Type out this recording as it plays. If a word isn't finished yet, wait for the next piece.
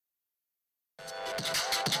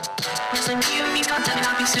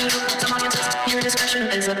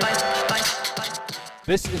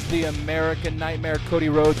This is the American Nightmare, Cody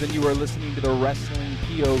Rhodes, and you are listening to the Wrestling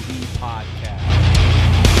POV podcast.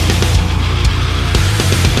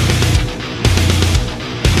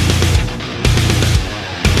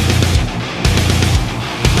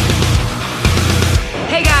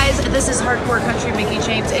 Hey guys, this is Hardcore Country Mickey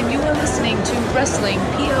James, and you are listening to Wrestling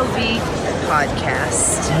POV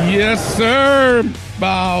Podcast. Yes, sir.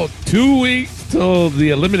 About 2 weeks till the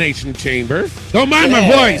Elimination Chamber. Don't mind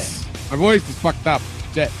my voice. My voice is fucked up.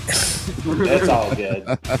 Shit. That's all good.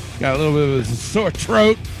 Got a little bit of a sore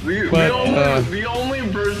throat. The only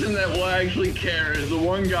person that will actually care is the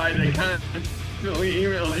one guy that constantly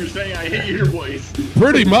emails you saying, "I hate your voice."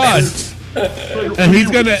 Pretty much. And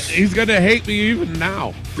he's gonna hate me even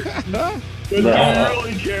now. But do you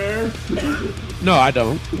really care? No, I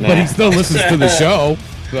don't. Nah. But he still listens to the show.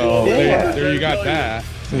 So there you got that.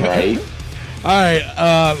 Right. All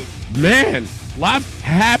right, man, lots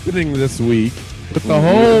happening this week with the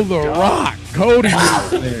whole The Rock, Cody,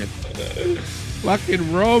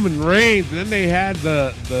 fucking Roman Reigns, and then they had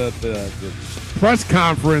the press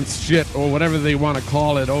conference shit or whatever they want to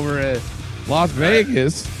call it over at Las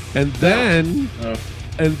Vegas, and then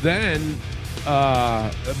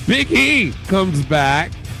Big E comes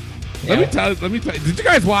back. Let me tell you. Did you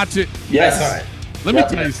guys watch it? Yes. Let me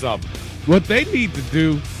tell you something. What they need to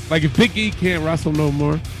do, like if Big E can't wrestle no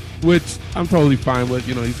more, which I'm totally fine with,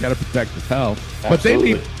 he's got to protect his health.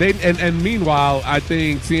 Absolutely. But and meanwhile, I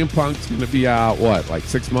think CM Punk's going to be out, like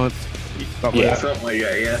 6 months? Something like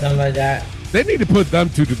that. Something like that. They need to put them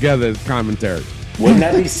two together as commentary. Wouldn't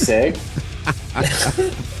that be sick?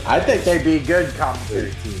 I think they'd be a good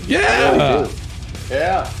commentary team. Yeah. I really do.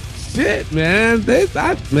 Yeah. Shit, man.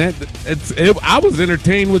 I was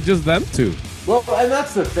entertained with just them two. Well, and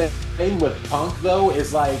that's the thing with Punk, though,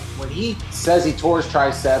 is like when he says he tore his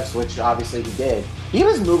triceps, which obviously he did, he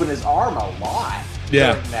was moving his arm a lot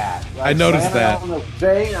during that. Like, I noticed that. On the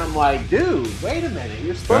thing, I'm like, dude, wait a minute.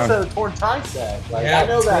 You're supposed to have torn tricep. Like, Yeah. I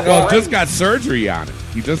know that. Well, just got surgery on it.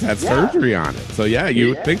 He just had surgery on it. So, you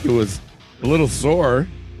would think it was a little sore,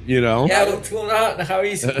 Yeah, what's going on? How are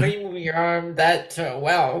you moving your arm that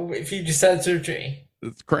well if you just had surgery?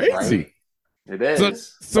 It's crazy. Right. It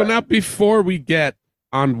is. So now before we get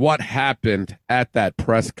on what happened at that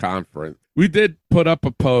press conference, we did put up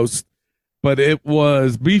a post, but it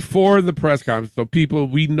was before the press conference. So people,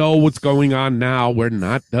 we know what's going on now. We're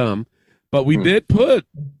not dumb. But we did put,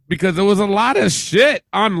 because there was a lot of shit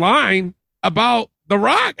about The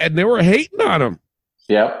Rock, and they were hating on him.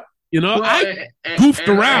 Yep. I goofed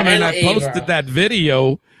around and I posted that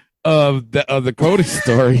video of the Cody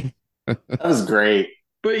story. That was great.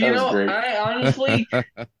 But I honestly,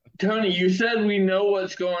 Tony, you said we know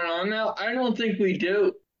what's going on now. I don't think we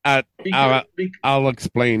do. I'll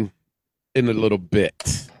explain in a little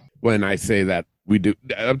bit when I say that we do.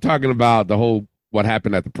 I'm talking about what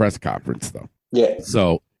happened at the press conference, though. Yeah.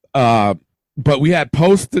 So, but we had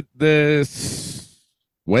posted this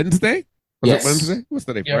Wednesday. Was it Wednesday? What's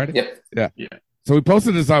the day? Friday? Yep. Yeah. So we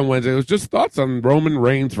posted this on Wednesday. It was just thoughts on Roman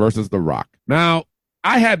Reigns versus The Rock. Now,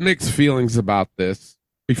 I had mixed feelings about this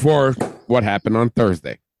before what happened on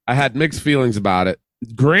Thursday. I had mixed feelings about it.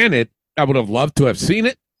 Granted, I would have loved to have seen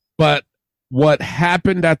it, but what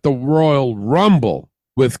happened at the Royal Rumble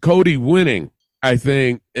with Cody winning, I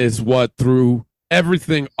think, is what threw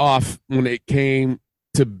everything off when it came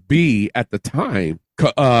to be at the time,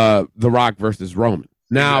 The Rock versus Roman.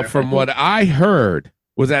 Now, from what I heard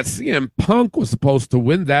was that CM Punk was supposed to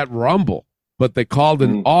win that Rumble, but they called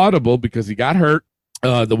an audible because he got hurt.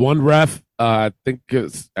 The one ref, I think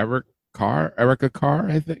it's Erica Carr,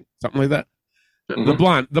 I think, something like that. The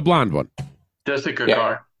blonde one. Jessica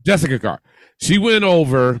Carr. She went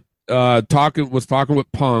over, talking with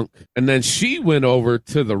Punk, and then she went over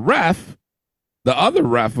to the ref, the other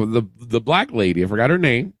ref, the black lady. I forgot her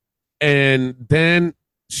name, and then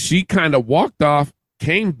she kind of walked off,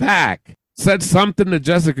 came back, said something to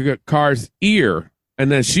Jessica Carr's ear, and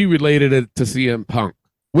then she related it to CM Punk.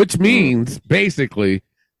 Which means, basically,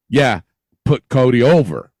 put Cody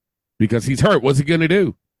over because he's hurt. What's he going to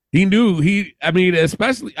do? He knew you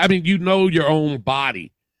know your own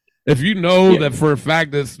body. If you know that for a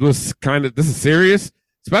fact this is serious,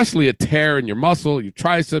 especially a tear in your muscle, your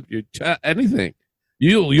tricep, your chest, anything,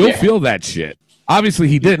 you'll feel that shit. Obviously,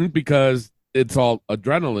 he didn't because it's all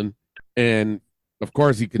adrenaline. And, of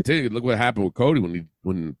course, he continued. Look what happened with Cody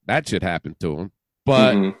when that shit happened to him.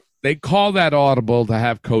 But they call that audible to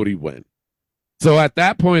have Cody win. So at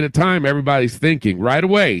that point in time, everybody's thinking right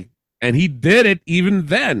away, and he did it even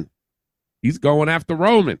then. He's going after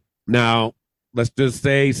Roman. Now, let's just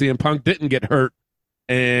say CM Punk didn't get hurt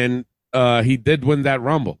and he did win that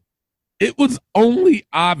Rumble. It was only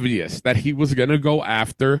obvious that he was going to go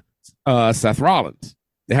after Seth Rollins.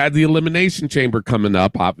 They had the Elimination Chamber coming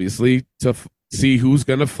up, obviously, to see who's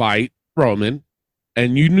going to fight Roman.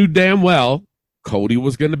 And you knew damn well Cody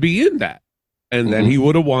was going to be in that. And then he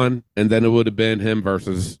would have won, and then it would have been him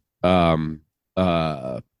versus Roman.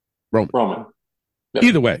 Yep.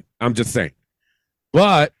 Either way, I'm just saying.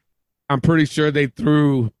 But I'm pretty sure they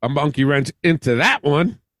threw a monkey wrench into that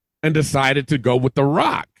one and decided to go with The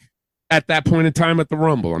Rock at that point in time at the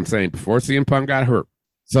Rumble. I'm saying before CM Punk got hurt.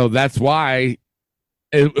 So that's why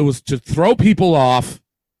it was to throw people off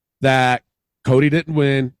that Cody didn't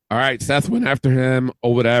win. All right, Seth went after him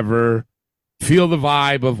or whatever. Feel the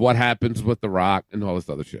vibe of what happens with The Rock and all this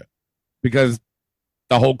other shit. Because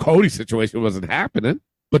the whole Cody situation wasn't happening.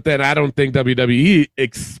 But then I don't think WWE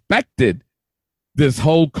expected this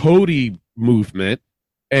whole Cody movement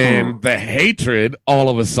and the hatred all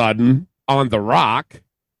of a sudden on The Rock.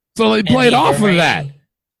 So they played off of that.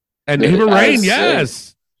 And Eva Raine,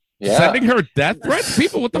 yes. Yeah. Sending her death threats?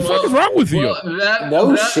 People, what the fuck is wrong with you?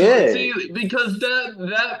 No shit. See, because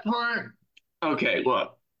that part, okay,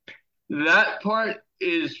 look. That part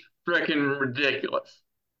is freaking ridiculous.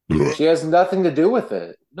 She has nothing to do with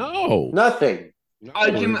it. No. Nothing. No,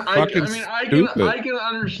 I can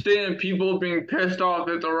understand people being pissed off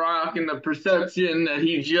at The Rock and the perception that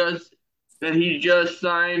he just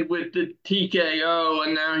signed with the TKO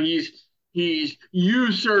and now he's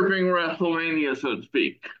usurping WrestleMania, so to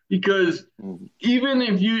speak. Because even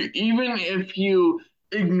if you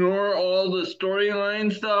ignore all the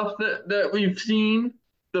storyline stuff that we've seen,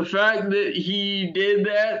 the fact that he did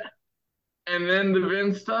that and then the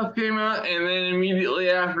Vince stuff came out and then immediately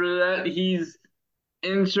after that he's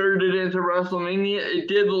inserted into WrestleMania, it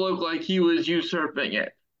did look like he was usurping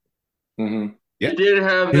it. Mm-hmm. Yeah. It did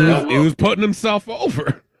have that. He was putting himself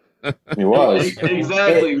over. He was.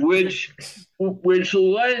 Exactly, which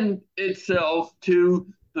led itself to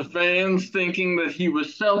the fans thinking that he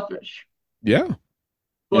was selfish. Yeah.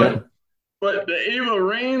 But the Eva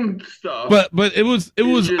Raine stuff. But it was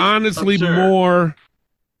honestly absurd. more.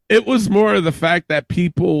 It was more of the fact that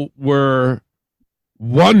people were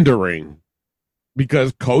wondering,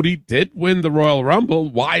 because Cody did win the Royal Rumble,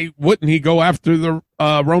 why wouldn't he go after the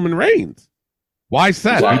Roman Reigns? Why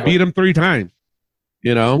Seth? Exactly. He beat him 3 times.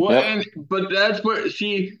 You know? Well, but that's what and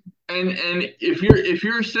if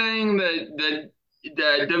you're saying that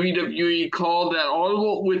WWE called that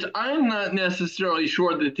audible, which I'm not necessarily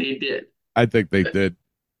sure that they did. I think they did.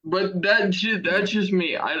 But that's just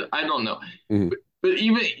me. I don't know. Mm-hmm. But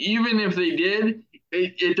even if they did,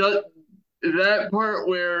 it does that part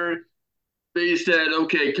where they said,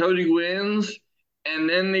 okay, Cody wins, and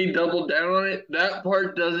then they doubled down on it. That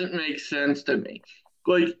part doesn't make sense to me.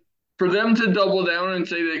 Like, for them to double down and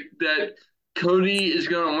say that Cody is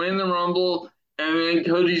going to win the Rumble, and then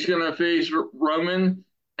Cody's going to face Roman,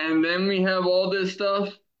 and then we have all this stuff,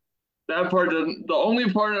 that part doesn't. The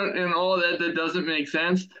only part in all of that doesn't make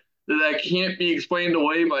sense, that can't be explained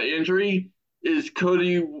away by injury, is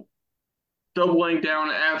Cody doubling down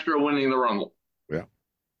after winning the Rumble.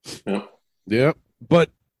 Yeah. But,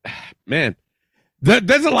 man,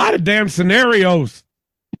 there's a lot of damn scenarios.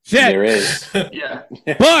 Shit. There is. Yeah.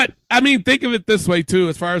 But, I mean, think of it this way, too,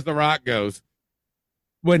 as far as The Rock goes.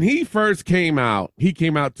 When he first came out, he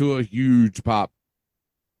came out to a huge pop.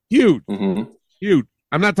 Huge. Mm-hmm. Huge.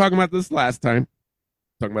 I'm not talking about this last time. I'm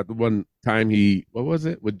talking about the one time what was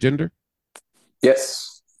it, with Jinder?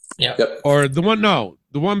 Yes. Yep. Or the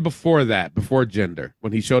one before that, before Jinder,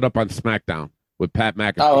 when he showed up on SmackDown with Pat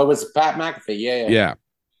McAfee. Oh, it was Pat McAfee. Yeah.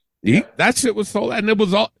 That shit was sold out, and it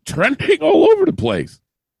was all trending all over the place.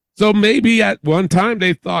 So maybe at one time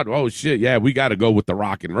they thought, oh, shit, yeah, we got to go with The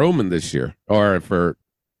Rock and Roman this year or for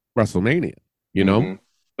WrestleMania, you know? Mm-hmm.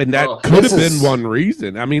 And that could have been one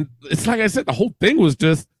reason. I mean, it's like I said, the whole thing was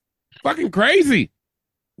just fucking crazy.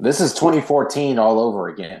 This is 2014 all over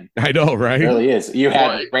again. I know, right? It really is. You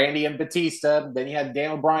had Randy and Batista, then you had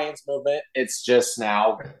Daniel Bryan's movement. It's just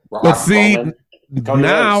now. But see, Roman,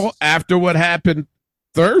 now Rhodes. after what happened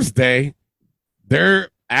Thursday, they're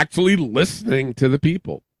actually listening to the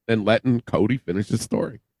people and letting Cody finish his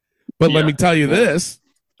story. But let me tell you this.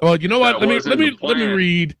 Well, you know what?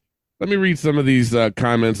 Let me read some of these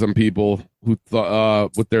comments on people who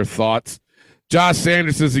with their thoughts. Josh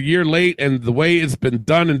Sanders says, a year late, and the way it's been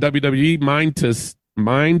done in WWE,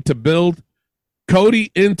 mind to build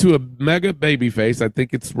Cody into a mega babyface. I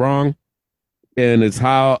think it's wrong, and it's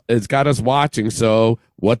how it's got us watching. So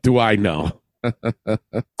what do I know?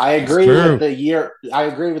 I agree true. with the year. I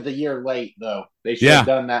agree with the year late though. They should have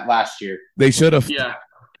done that last year. They should have. Yeah.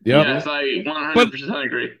 Yep. Yes, I 100%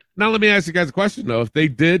 agree. Now let me ask you guys a question though. If they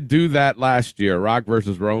did do that last year, Rock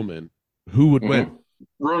versus Roman, who would win?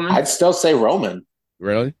 Roman. I'd still say Roman.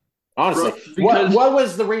 Really? Honestly, what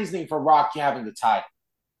was the reasoning for Rock having the title?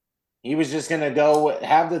 He was just going to go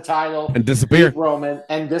have the title and disappear, beat Roman,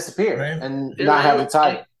 and disappear, Right. and not have the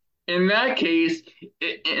title. In that case,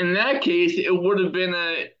 it would have been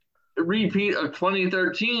a repeat of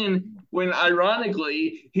 2013 when,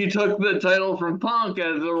 ironically, he took the title from Punk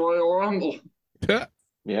as the Royal Rumble.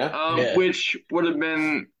 Yeah. Which would have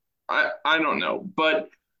been, I don't know, but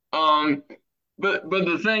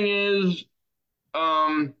the thing is,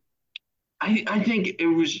 I think it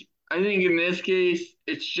was. I think in this case,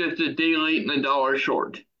 it's just a day late and a dollar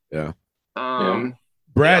short. Yeah.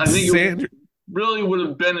 Brad Sanders really would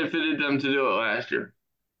have benefited them to do it last year.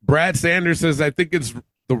 Brad Sanders says, I think it's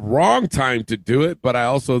the wrong time to do it, but I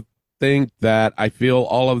also think that I feel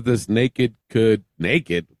all of this naked. What the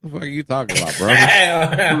fuck are you talking about, bro?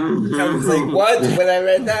 I was like, what? When I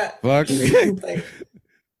read that? Fuck. The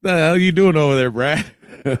hell are you doing over there, Brad?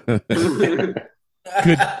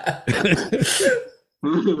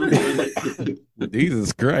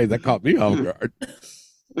 Jesus Christ, that caught me off guard.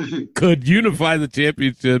 Could unify the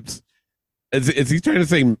championships. Is he trying to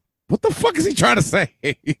say, what the fuck is he trying to say?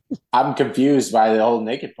 I'm confused by the whole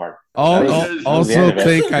naked part. Also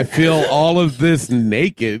think I feel all of this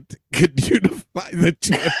naked could unify the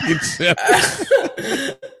championship.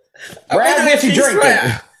 Brad, what you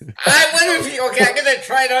drinking? I wonder if you, okay, I'm going to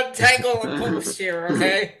try to untangle the post here,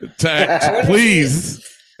 okay? Please.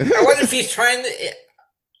 I wonder if he's trying to,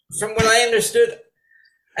 from what I understood,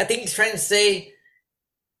 I think he's trying to say,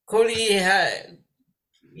 Cody,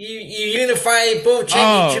 you unify both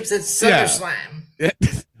championships at SummerSlam. Yeah.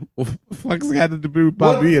 What the fuck's got to do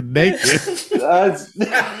about being naked? That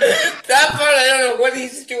part, I don't know what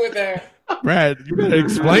he's doing there. Brad, you better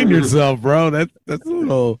explain yourself, bro. That's a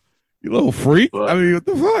little, you little freak. I mean, what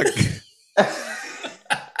the fuck?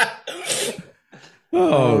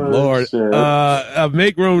 Oh, Lord.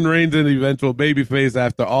 Make Roman Reigns an eventual babyface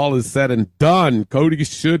after all is said and done. Cody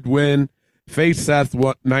should win. Face Seth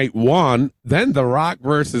night one. Then The Rock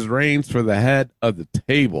versus Reigns for the head of the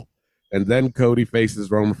table. And then Cody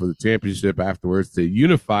faces Roman for the championship afterwards to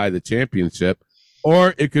unify the championship.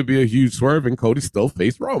 Or it could be a huge swerve and Cody still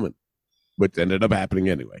faced Roman, which ended up happening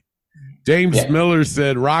anyway. James Miller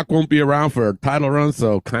said Rock won't be around for a title run,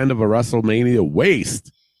 so kind of a WrestleMania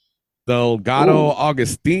waste. Delgado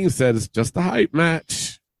Augustine said it's just a hype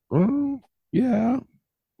match. Well, yeah.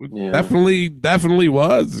 Definitely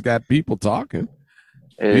was. It's got people talking.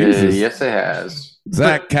 Yes, it has.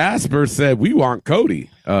 Zach Casper said we want Cody.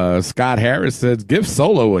 Scott Harris says give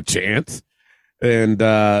Solo a chance. And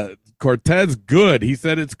Cortez Good, he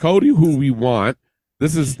said it's Cody who we want.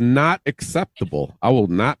 This is not acceptable. I will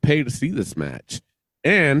not pay to see this match.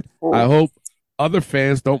 And I hope other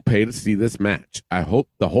fans don't pay to see this match. I hope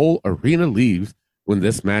the whole arena leaves when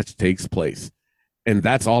this match takes place. And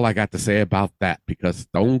that's all I got to say about that, because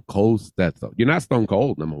Stone Cold said so. You're not Stone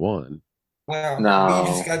Cold, number one. Well, no. We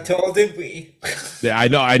just got told, didn't we? Yeah, I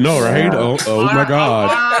know, right? Oh my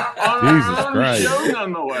God. Jesus Christ. Show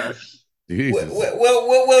nonetheless. Jesus.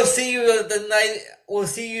 We'll see you the night. We'll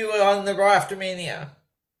see you on the Raw after Mania.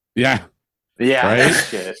 Yeah. Right?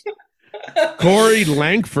 Shit. Corey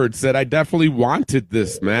Langford said, I definitely wanted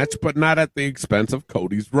this match, but not at the expense of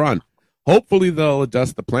Cody's run. Hopefully they'll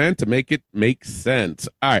adjust the plan to make it make sense.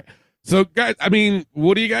 All right. So, guys, I mean,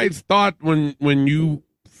 what do you guys thought when you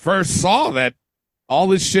first saw that all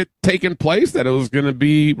this shit taking place, that it was going to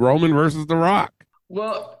be Roman versus The Rock?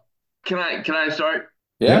 Well, can I start?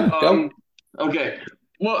 Yeah. Okay.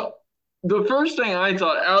 Well, the first thing I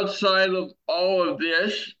thought outside of all of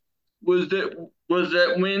this was that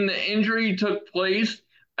when the injury took place,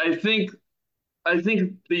 I think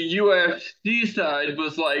the UFC side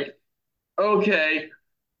was like, okay,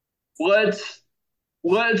 let's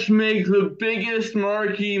make the biggest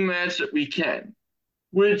marquee match that we can,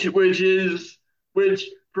 which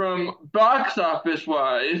from box office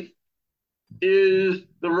wise is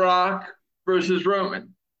The Rock versus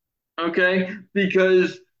Roman. Okay,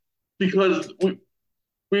 because we've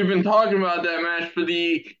been talking about that match for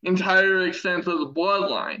the entire extent of the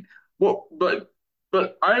bloodline. Well, but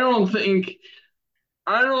I don't think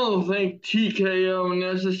TKO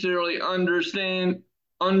necessarily understands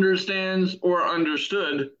or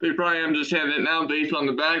understood. They probably understand it now based on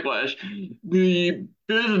the backlash. The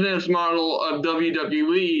business model of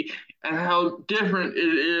WWE and how different it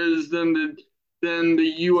is than the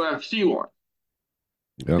UFC one.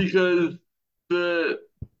 Yep. Because the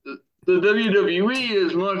WWE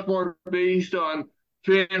is much more based on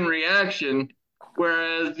fan reaction,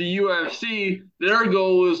 whereas the UFC, their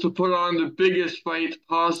goal is to put on the biggest fights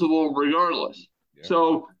possible, regardless. Yeah.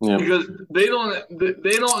 So because they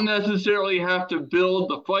don't necessarily have to build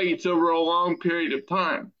the fights over a long period of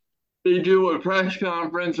time. They do a press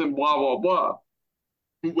conference and blah blah blah.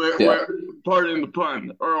 Where pardon the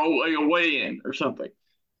pun, or like a weigh-in or something,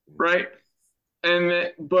 right?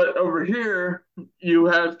 But over here, you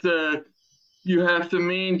have to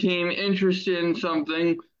maintain interest in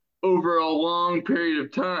something over a long period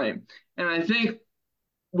of time. And I think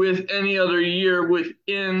with any other year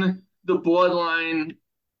within the bloodline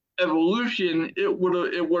evolution, it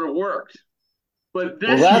would have worked. But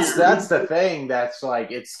that's the thing that's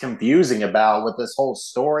like it's confusing about with this whole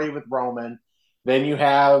story with Roman. Then you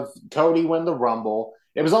have Cody win the Rumble.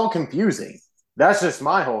 It was all confusing. That's just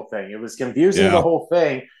my whole thing. It was confusing, the whole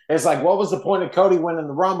thing. It's like, what was the point of Cody winning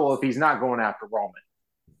the Rumble if he's not going after Roman?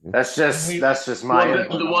 That's just my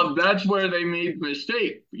input. Well, that's where they made the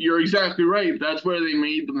mistake. You're exactly right. That's where they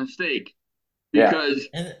made the mistake. Because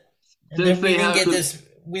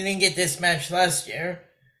we didn't get this match last year,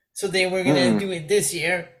 so they were going to do it this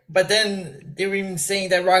year. But then they were even saying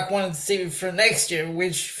that Rock wanted to save it for next year,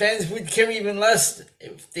 which fans would care even less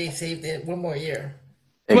if they saved it one more year.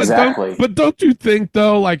 Exactly. But don't you think,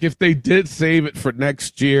 though, like if they did save it for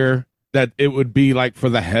next year, that it would be like for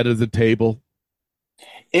the head of the table?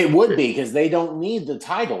 It would be, because they don't need the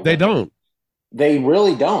title. They don't. They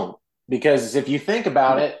really don't. Because if you think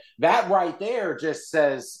about it, that right there just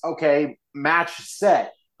says, okay, match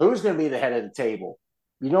set. Who's going to be the head of the table?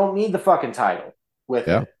 You don't need the fucking title with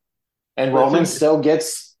it. And Roman still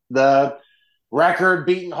gets the record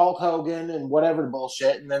beating Hulk Hogan and whatever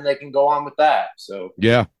bullshit, and then they can go on with that. So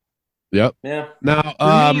yeah. Now,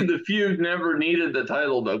 for me, the feud never needed the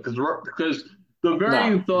title though, because the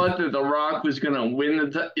very thought that The Rock was going to win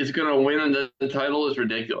the title is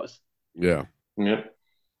ridiculous. Yeah. Yep.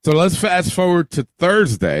 So let's fast forward to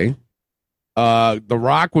Thursday. The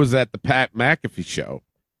Rock was at the Pat McAfee show,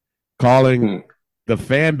 calling the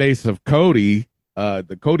fan base of Cody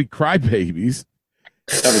the Cody Crybabies.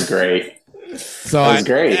 That was great. So that was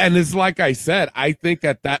great. And it's like I said, I think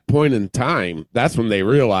at that point in time, that's when they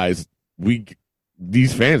realized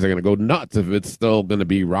these fans are going to go nuts if it's still going to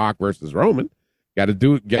be Rock versus Roman. Got to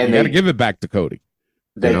do it. You got to give it back to Cody.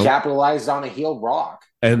 They capitalized on a heel Rock,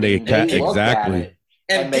 and they exactly.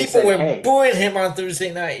 And people were booing him on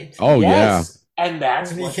Thursday night. Oh yes. Yeah, and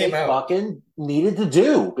that's what they fucking needed to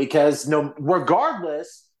do, because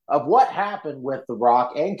regardless of what happened with The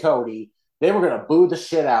Rock and Cody, they were going to boo the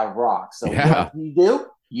shit out of Rock. So what do?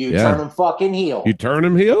 You turn him fucking heel. You turn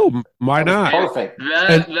him heel? Why not? Perfect.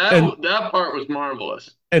 That part was marvelous.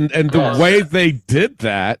 And the way they did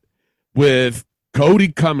that with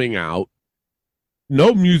Cody coming out,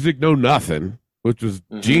 no music, no nothing, which was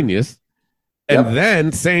genius. And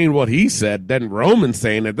then saying what he said, then Roman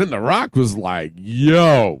saying it, then The Rock was like,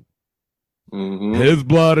 yo, his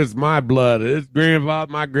blood is my blood, his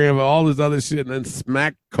grandfather, my grandfather, all this other shit, and then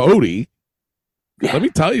smack Cody. Yeah. Let me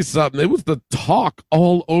tell you something. It was the talk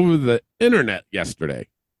all over the internet yesterday.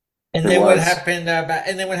 And then what happened?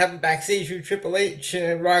 What happened backstage with Triple H?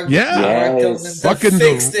 Rock, told him to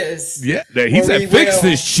fix this. Yeah, he said, "Fix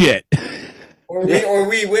this shit." Or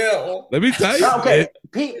we will. Let me tell you. Okay,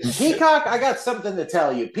 Peacock, I got something to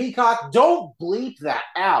tell you. Peacock, don't bleep that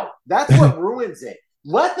out. That's what ruins it.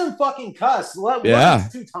 Let them fucking cuss. Let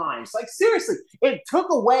 2 times. Like, seriously, it took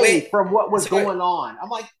away from what was going on. I'm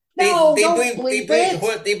like, no, don't bleep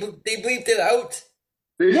it. They bleeped it out?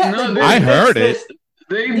 I heard it.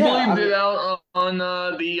 They bleeped it out on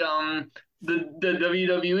the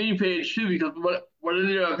WWE page too, because what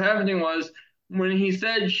ended up happening was when he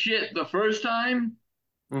said shit the first time,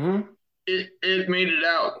 it made it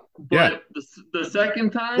out. But the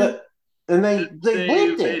second time, and they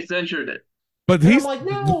bleeped it. They censored it. But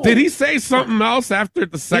did he say something else after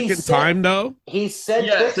the second time though? He said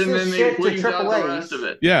yes, and then they bleeped out the rest of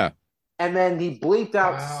it. Yeah. And then he bleeped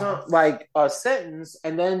out a sentence,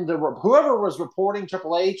 and then whoever was reporting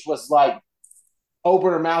Triple H was like,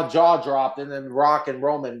 open her mouth, jaw dropped, and then Rock and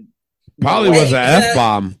Roman probably was an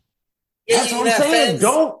F-bomb. That's what I'm saying.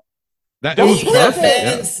 It was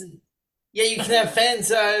perfect. You can have fans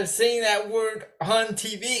saying that word on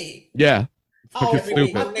TV. Yeah. Oh,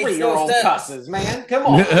 stupid. my 3-year-old cusses, man. Come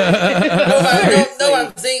on. No,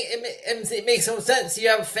 I'm saying it makes no sense. You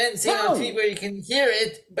have fans saying on TV where you can hear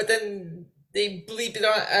it, but then they bleep it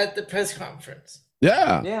on at the press conference.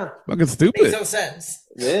 Yeah. Fucking stupid. Makes no sense.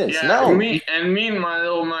 It is. Yeah, no.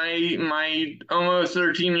 Meanwhile, my almost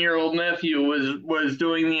 13-year-old nephew was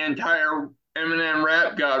doing the entire Eminem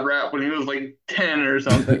Rap God rap when he was like 10 or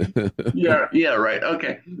something. Yeah, right.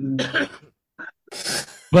 Okay.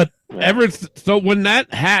 But so when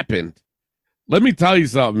that happened, let me tell you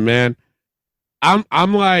something, man.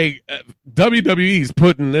 I'm like WWE's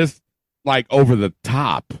putting this like over the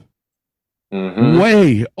top.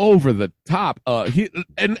 Way over the top.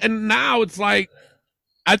 And now it's like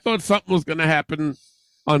I thought something was gonna happen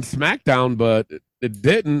on SmackDown, but it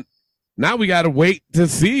didn't. Now we got to wait to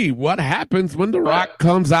see what happens when The Rock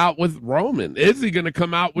comes out with Roman. Is he going to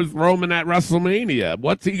come out with Roman at WrestleMania?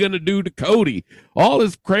 What's he going to do to Cody? All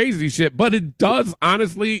this crazy shit. But it does,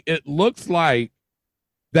 honestly, it looks like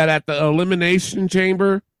that at the Elimination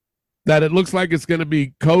Chamber, that it looks like it's going to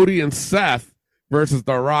be Cody and Seth versus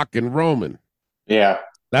The Rock and Roman. Yeah.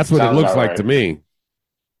 That's what it looks like to me.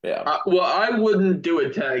 Yeah. Well, I wouldn't do a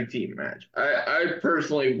tag team match. I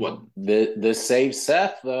personally wouldn't. The save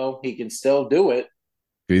Seth though, he can still do it.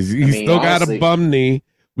 He's still got a bum knee.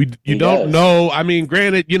 You don't know. I mean,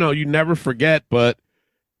 granted, you never forget, but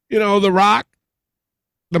The Rock,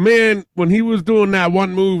 the man, when he was doing that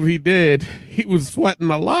one move he did, he was sweating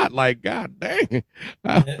a lot. Like, God dang,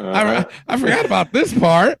 I forgot about this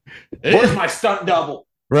part. Where's my stunt double?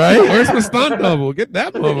 Right? Where's my stunt double? Get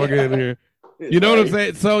that motherfucker in here. You know what I'm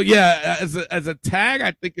saying? So yeah, as a tag,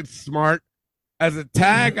 I think it's smart. As a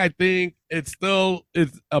tag, I think it's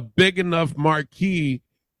a big enough marquee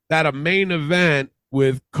that a main event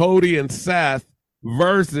with Cody and Seth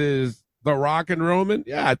versus The Rock and Roman.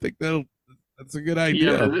 Yeah, I think that's a good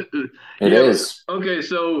idea. Yeah, it is. Okay,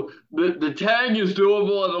 so the tag is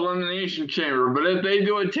doable at Elimination Chamber, but if they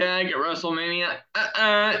do a tag at WrestleMania,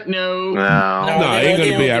 no, it ain't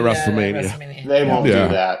gonna be at WrestleMania. They won't do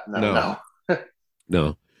that. No.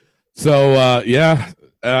 No. So,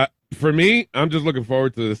 for me, I'm just looking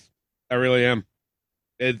forward to this. I really am.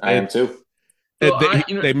 I am too.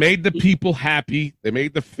 They made the people happy. They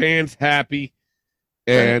made the fans happy.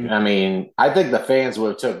 And I mean, I think the fans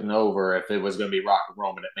would have taken over if it was going to be Rock and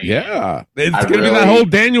Roman at Mania. Yeah. It's going to be that whole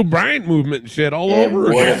Daniel Bryan movement and shit all over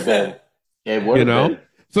again. It would have been.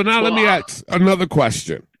 So now let me ask another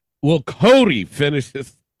question. Will Cody finish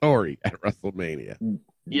his story at WrestleMania?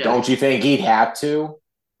 Yeah. Don't you think he'd have to?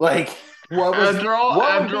 Like, after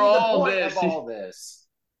all this,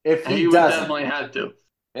 if he would definitely have to.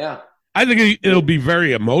 Yeah, I think it'll be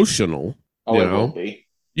very emotional. It will be.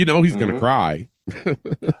 He's going to cry.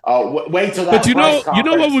 Wait till that. But you know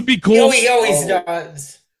what would be cool? He always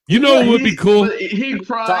does. You know what would be cool? He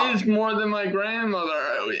cries more than my grandmother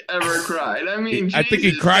ever cried. I mean, I think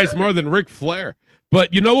he cries more than Ric Flair.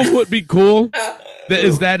 But you know what would be cool?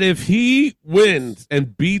 Is that if he wins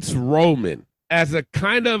and beats Roman as a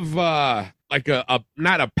kind of like I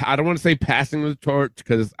don't want to say passing the torch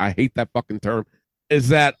because I hate that fucking term, is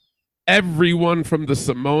that everyone from the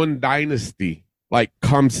Samoan dynasty like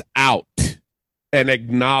comes out and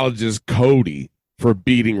acknowledges Cody for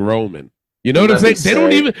beating Roman. You know what I'm saying? They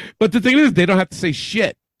don't even, but the thing is, they don't have to say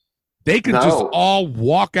shit. They can just all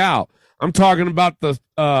walk out. I'm talking about the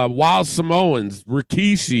Wild Samoans,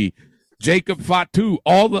 Rikishi, Jacob Fatu,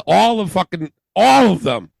 all of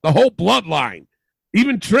them, the whole bloodline,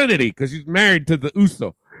 even Trinity, because she's married to the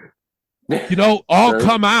Uso. All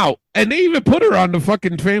come out, and they even put her on the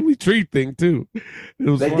fucking family tree thing too.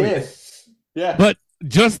 They did, yeah. But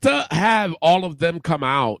just to have all of them come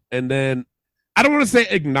out, and then I don't want to say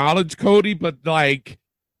acknowledge Cody, but like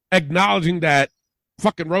acknowledging that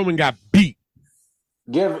fucking Roman got beat.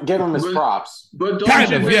 Give him his props. But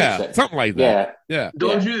something like that. Yeah.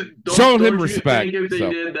 Showing him respect. If they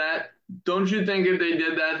did that, don't you think if they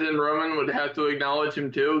did that, then Roman would have to acknowledge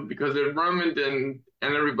him too? Because if Roman didn't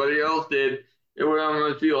and everybody else did, it would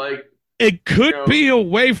almost be like it could be a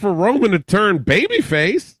way for Roman to turn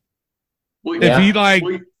babyface. If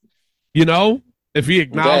he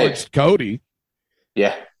acknowledged Cody.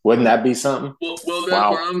 Yeah, wouldn't that be something? Well,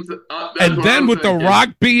 that's and then with The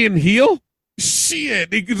Rock being heel.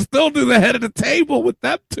 Shit, he can still do the head of the table with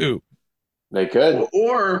them two. They could.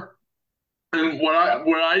 And what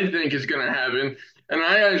I think is going to happen, and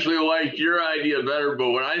I actually like your idea better,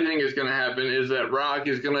 but what I think is going to happen is that Rock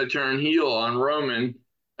is going to turn heel on Roman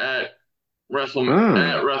at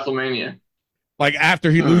WrestleMania. Like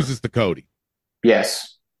after he loses to Cody.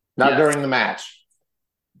 Yes. Not during the match.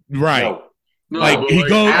 Right. No, he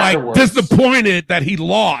goes afterwards. Disappointed that he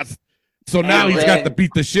lost. So now he's got to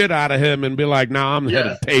beat the shit out of him and be like, "Nah, I'm the head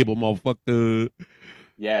of the table, motherfucker."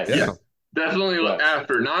 Yes. Yeah. Definitely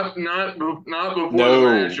after, not before the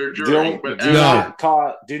match or during.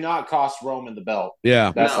 Do not cost Roman the belt.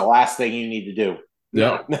 Yeah, that's the last thing you need to do.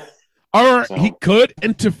 Yeah, or he could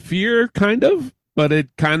interfere, kind of, but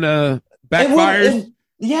it kind of backfires.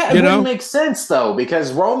 Yeah, it wouldn't make sense though,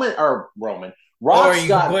 because Rock's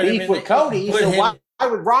got beef with Cody, so why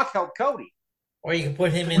would Rock help Cody? Or you can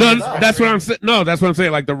put him in. No, that's what I'm saying. No, that's what I'm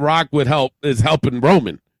saying. Like The Rock is helping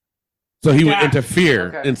Roman, so he would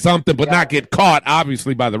interfere in something, but not get caught,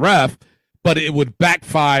 obviously, by the ref. But it would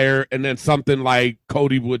backfire, and then something like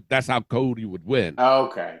Cody would. That's how Cody would win.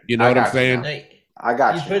 Okay, you know what I'm saying? I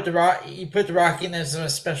got you. Put the Rock in as a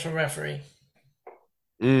special referee.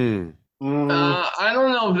 I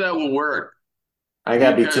don't know if that will work. I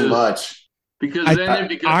gotta be too much. Because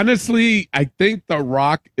honestly, I think The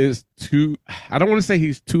Rock is too. I don't want to say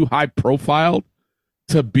he's too high profiled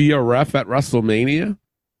to be a ref at WrestleMania.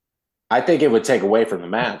 I think it would take away from the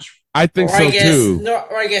match. I think too. No,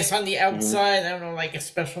 or I guess on the outside, I don't know, like a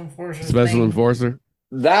special enforcer. Enforcer.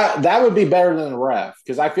 That would be better than a ref,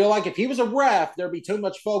 because I feel like if he was a ref, there'd be too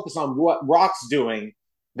much focus on what Rock's doing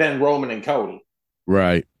than Roman and Cody.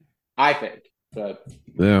 Right. I think, but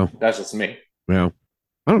that's just me. Yeah,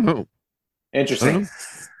 I don't know. Interesting.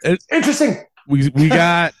 Interesting. We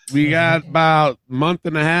got about a month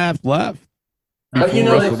and a half left. But you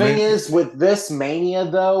know, the thing is, with this Mania,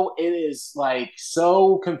 though, it is like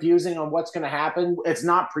so confusing on what's going to happen. It's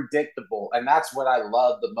not predictable. And that's what I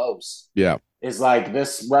love the most. Yeah. Is like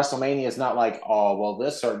this WrestleMania is not like, oh, well,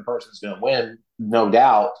 this certain person's going to win, no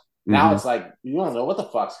doubt. Now it's like, you don't know what the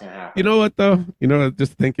fuck's going to happen. You know what, though? You know,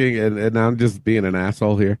 just thinking, and I'm just being an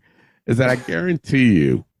asshole here, is that I guarantee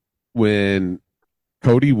you, when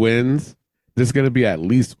Cody wins, there's going to be at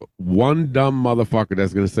least one dumb motherfucker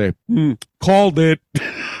that's going to say, called it.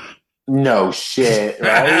 No shit,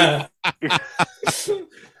 right?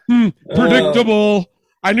 Predictable.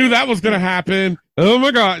 I knew that was going to happen. Oh,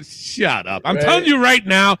 my God. Shut up. I'm telling you right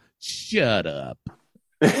now, shut up.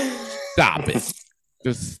 Stop it.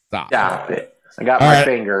 Just stop. Stop it. I got my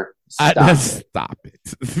finger. Stop it.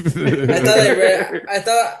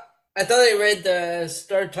 I thought I read the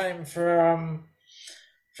start time for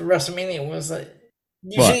WrestleMania was like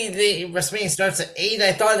usually the WrestleMania starts at 8.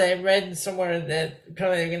 I thought I read somewhere that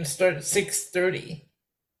apparently they're going to start at 6:30.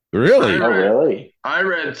 Really? Really? I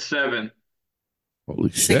read 7. Holy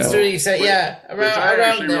shit! 6:37. Yeah,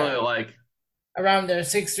 around there. Really like. Around there,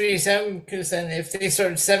 6:37. Because then if they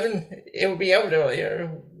start at 7, it would be out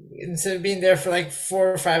earlier instead of being there for like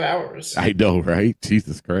 4 or 5 hours. I know, right?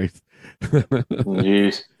 Jesus Christ.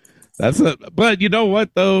 Jeez. But you know what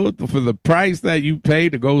though? For the price that you pay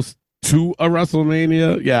to go to a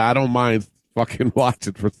WrestleMania, yeah, I don't mind fucking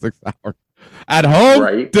watching for 6 hours. At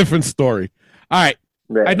home, different story. All right.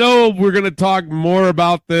 I know we're gonna talk more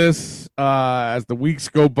about this as the weeks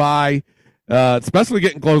go by, especially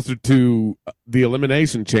getting closer to the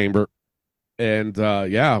Elimination Chamber. And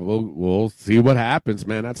we'll see what happens,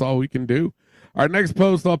 man. That's all we can do. Our next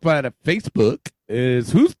post up at Facebook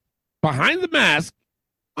is who's behind the mask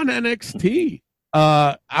on NXT.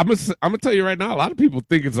 I'm gonna tell you right now, a lot of people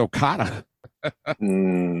think it's Okada. That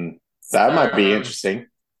might be interesting.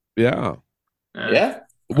 Yeah. Yeah.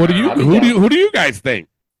 Who do you guys think?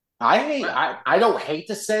 I don't hate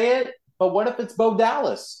to say it, but what if it's Bo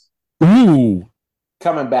Dallas? Ooh.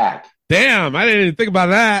 Coming back. Damn, I didn't even think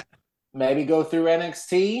about that. Maybe go through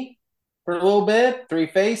NXT for a little bit, 3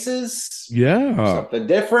 faces. Yeah. Something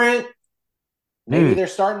different. Maybe they're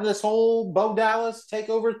starting this whole Bo Dallas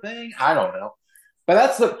takeover thing. I don't know.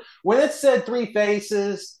 But when it said 3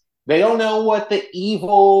 faces, they don't know what the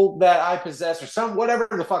evil that I possess or whatever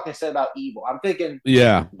the fuck they said about evil. I'm thinking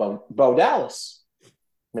Bo Dallas.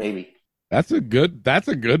 Maybe. That's a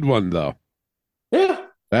good one though. Yeah.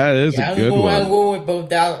 That is a good one. I'll go with Bo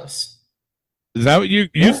Dallas. Is that what you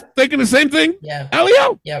thinking the same thing? Yeah.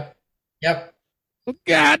 Elio? Yep.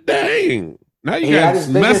 God dang. Now you guys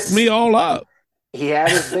messed me all up. He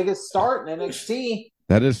had his biggest start in NXT.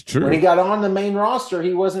 That is true. When he got on the main roster,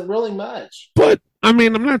 he wasn't really much. But I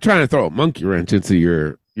mean, I'm not trying to throw a monkey wrench into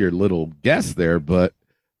your little guess there, but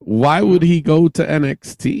why would he go to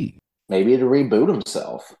NXT? Maybe to reboot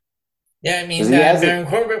himself. Yeah, I mean,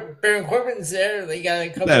 Baron Corbin's there. They got a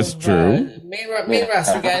couple That's of true. Main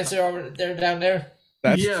roster guys they're down there.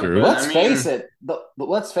 That's true. Let's face it.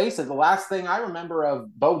 The last thing I remember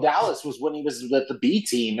of Bo Dallas was when he was with the B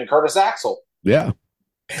team and Curtis Axel. Yeah.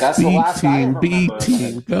 That's the last I remember. B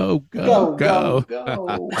team, go.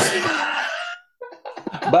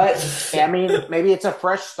 But I mean, maybe it's a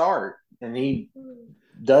fresh start, and he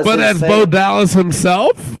does. But as Bo Dallas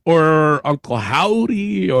himself, or Uncle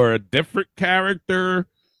Howdy, or a different character,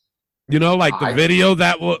 like the video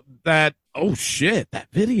that. Oh shit, that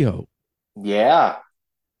video. Yeah.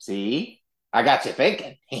 See, I got you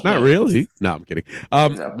thinking. Not really. No, I'm kidding.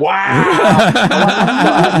 Wow.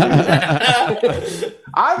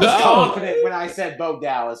 I was confident when I said Bo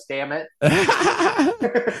Dallas, damn it.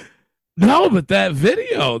 No, but that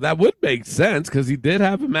video, that would make sense because he did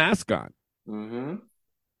have a mask on. Mm-hmm.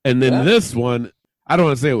 And then this one, I don't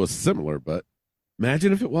want to say it was similar, but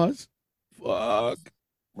imagine if it was. Fuck.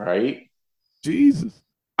 Right? Jesus.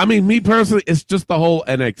 I mean, me personally, it's just the whole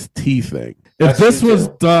NXT thing. If That's this true, was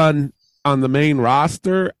too. done on the main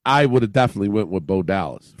roster, I would have definitely went with Bo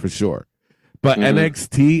Dallas for sure. But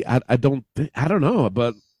NXT, I don't know.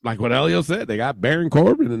 But like what Elio said, they got Baron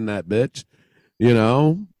Corbin in that bitch. You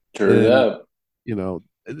know, True up. You know,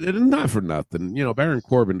 it's not for nothing. You know, Baron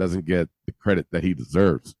Corbin doesn't get the credit that he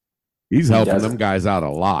deserves. He's helping them guys out a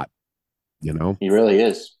lot. You know, he really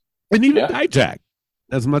is. And even Dijak,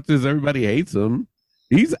 as much as everybody hates him,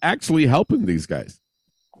 he's actually helping these guys.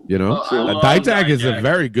 You know, Dijak is a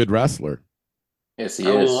very good wrestler. Yes, he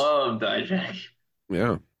is. I love Dijak.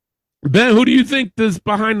 Yeah. Ben, who do you think is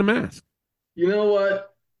behind the mask? You know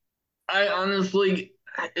what? I honestly,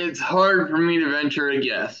 it's hard for me to venture a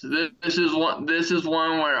guess. This is one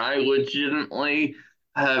where I legitimately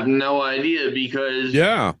have no idea because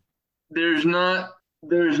there's not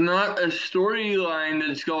a storyline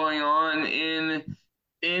that's going on in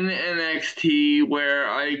NXT where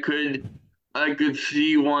I could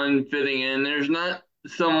see one fitting in. There's not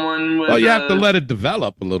someone with. Well, you have to let it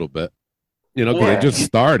develop a little bit. You know, because they just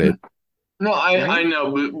started. No, I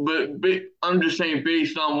know, but I'm just saying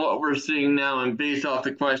based on what we're seeing now and based off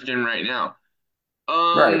the question right now.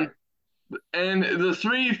 Right. And the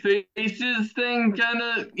three faces thing kind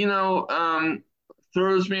of,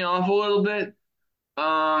 throws me off a little bit.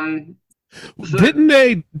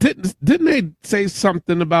 Didn't they say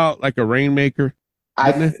something about like a rainmaker?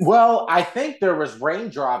 I think there was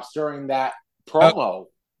raindrops during that promo.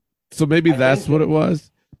 So maybe that's what it was.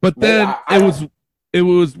 But then it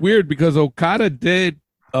was weird because Okada did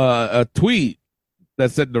a tweet that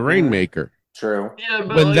said the Rainmaker. True. Yeah,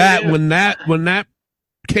 but when that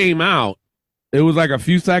came out, it was like a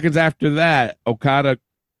few seconds after that Okada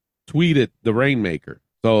tweeted the Rainmaker.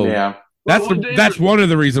 So that's one of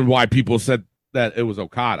the reasons why people said that it was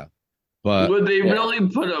Okada. But would they really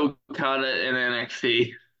put Okada in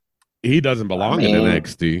NXT? He doesn't belong in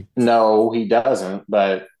NXT. No, he doesn't.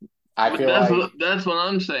 But I feel that's what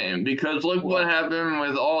I'm saying because look what happened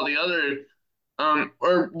with all the other, I'm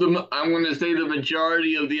going to say the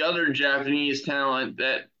majority of the other Japanese talent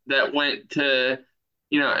that went to,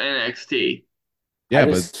 NXT. Yeah,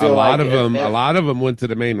 but a lot of them went to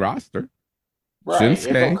the main roster. Right.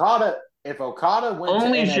 Shinsuke. If Okada went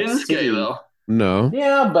only to NXT, Shinsuke though. No.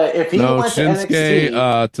 Yeah, but if he went to Shinsuke,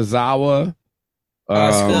 NXT, Tozawa,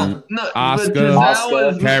 Asuka,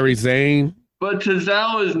 Kairi Sane. But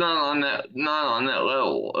Tozawa is not on that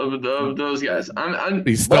level of those guys.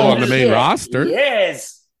 He's still on the main roster.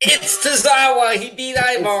 Yes, it's Tozawa. He beat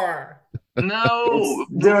Ivar. No,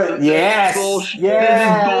 do it. Yes, bullshit.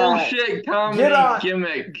 Yeah. This is bullshit comedy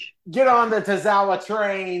gimmick. Get on the Tozawa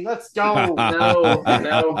train. Let's go.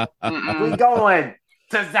 No. We're going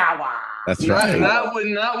Tozawa. That's right. Not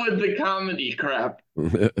with the comedy crap.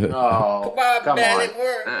 Oh, come on. It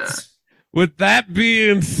works. With that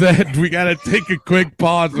being said, we got to take a quick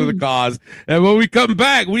pause for the cause. And when we come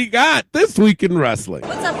back, we got This Week in Wrestling.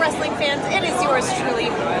 What's up, wrestling fans? It is yours truly,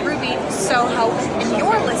 Ruby Soho, and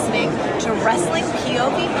you're listening to Wrestling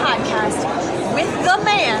POV Podcast with the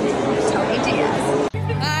man, Tony Diaz.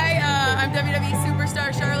 Hi, I'm WWE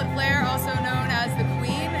superstar Charlotte Flair, also known as the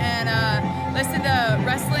Queen, and listen to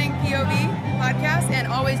Wrestling POV Podcast and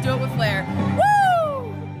always do it with Flair. Woo!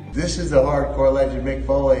 This is the hardcore legend Mick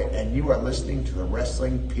Foley, and you are listening to the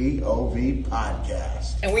Wrestling POV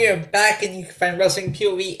Podcast. And we are back, and you can find Wrestling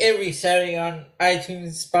POV every Saturday on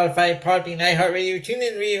iTunes, Spotify, Podbean, iHeartRadio,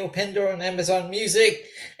 TuneIn Radio, Pandora, and Amazon Music.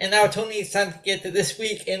 And now, Tony, it's time to get to This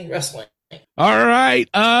Week in Wrestling. All right.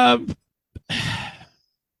 All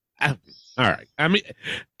right. I mean,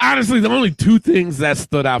 honestly, the only two things that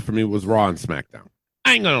stood out for me was Raw and SmackDown.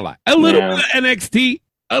 I ain't gonna lie. A little bit of NXT.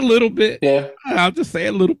 A little bit. Yeah. I'll just say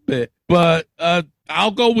a little bit. But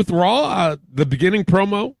I'll go with Raw. The beginning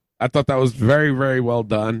promo, I thought that was very, very well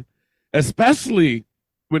done. Especially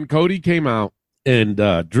when Cody came out and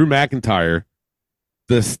Drew McIntyre,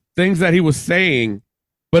 the things that he was saying,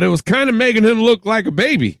 but it was kind of making him look like a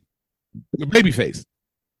baby face.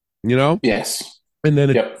 You know? Yes. And then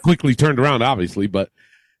it quickly turned around, obviously. But,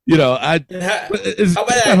 how about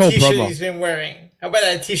that t-shirt he's been wearing? How about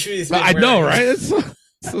that t-shirt he's been wearing? I know, right? It's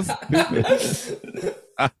so stupid.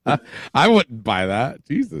 I wouldn't buy that.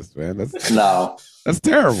 Jesus, man. That's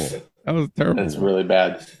terrible. That was terrible. That's really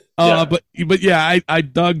bad. But yeah, I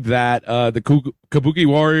dug that. The Kabuki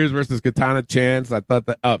Warriors versus Katana Chance. I thought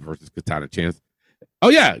that versus Katana Chance. Oh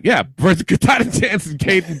yeah, versus Katana Chance and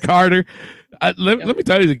Caden Carter. Let me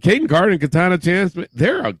tell you, Caden Carter and Katana Chance,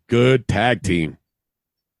 they're a good tag team.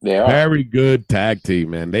 They are very good tag team,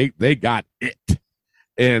 man. They got it.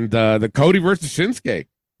 And the Cody versus Shinsuke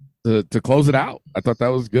to close it out. I thought that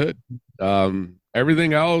was good.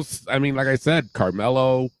 Everything else, I mean, like I said,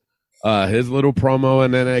 Carmelo, his little promo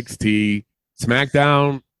in NXT,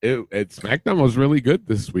 SmackDown. SmackDown was really good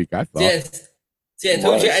this week, I thought. Yes. See, I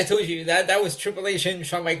told you that was Triple H and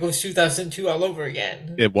Shawn Michaels 2002 all over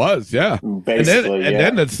again. It was, yeah. Basically, and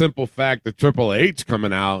then the simple fact that Triple H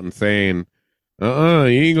coming out and saying, you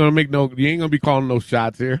ain't gonna be calling no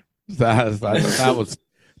shots here. That was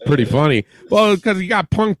pretty funny. Well, because he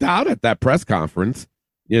got punked out at that press conference,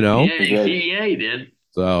 you know. Yeah, he did.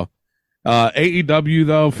 So, AEW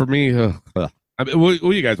though, for me, I mean, what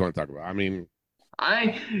do you guys want to talk about? I mean,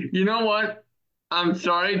 you know what? I'm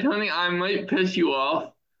sorry, Tony. I might piss you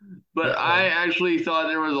off, but I actually thought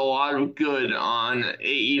there was a lot of good on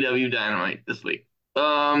AEW Dynamite this week.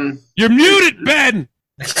 You're muted, Ben.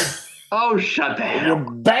 Oh, shut the hell!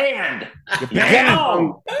 You're banned. You're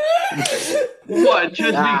banned. What?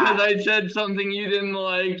 Just because I said something you didn't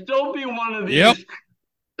like? Don't be one of these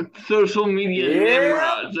social media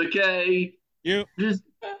nimrods, okay? Yep. Just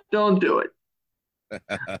don't do it.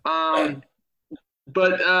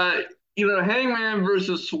 But Hangman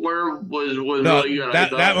versus Swerve was really good.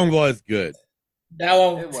 That one was good. That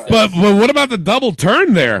one was. But what about the double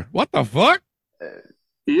turn there? What the fuck?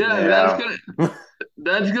 Yeah.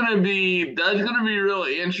 that's gonna be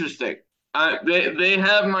really interesting. They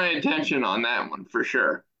have my attention on that one for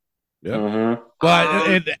sure. Yeah. Mm-hmm. But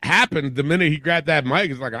it happened the minute he grabbed that mic.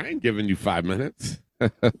 It's like, I ain't giving you 5 minutes.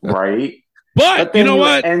 Right. But you know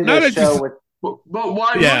what? But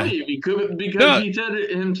why would he? Because he said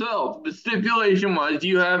it himself. The stipulation was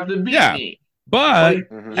you have to beat me. But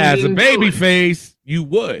as a baby face, you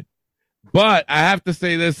would. But I have to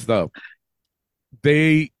say this though.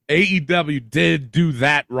 AEW did do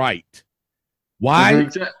that right. Why?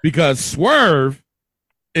 Mm-hmm. Because Swerve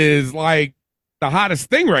is like the hottest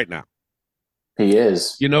thing right now. He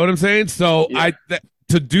is. You know what I'm saying? So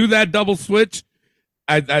to do that double switch,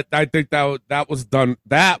 I think that was done.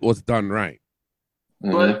 That was done right.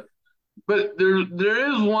 But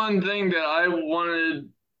there is one thing that I wanted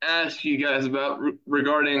to ask you guys about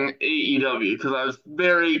regarding AEW because I was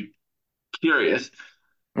very curious.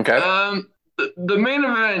 Okay. The main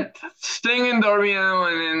event, Sting and Darby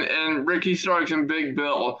Allin and Ricky Starks and Big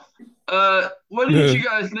Bill. What did you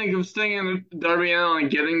guys think of Sting and Darby Allin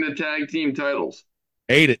getting the tag team titles?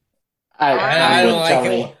 Hate it. I don't like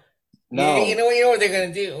it. No. You know what they're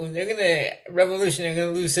gonna do? They're gonna Revolution. They're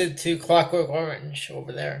gonna lose it to Clockwork Orange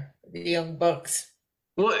over there, the Young Bucks.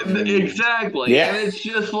 Well, exactly. Yeah. And it's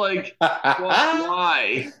just like,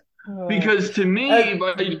 why? Because to me,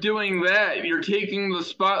 by doing that, you're taking the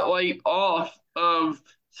spotlight off of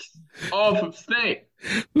Sting.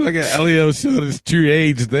 Look at Elio showed his true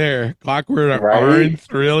age there. Clockwork Orange,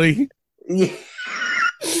 really? Yeah.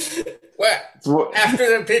 Well,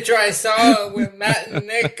 after the picture I saw with Matt and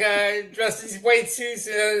Nick dressed in white suits,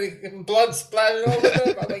 blood splattered over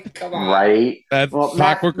them, I'm like, come on. Right. That's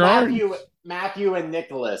Clockwork Orange. Matthew and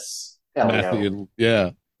Nicholas. Matthew,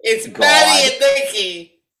 yeah. It's Matty and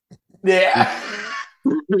Nicky. Yeah.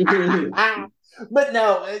 But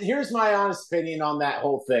no, here's my honest opinion on that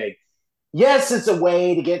whole thing. Yes, it's a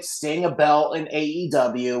way to get Sting a belt in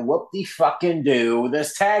AEW. Whoop-de-fucking-do.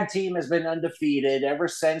 This tag team has been undefeated ever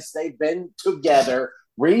since they've been together.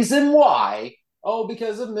 Reason why? Oh,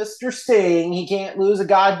 because of Mr. Sting. He can't lose a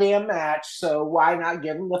goddamn match, so why not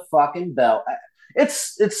give him the fucking belt?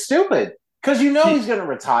 It's stupid. Because you know he's going to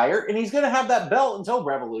retire, and he's going to have that belt until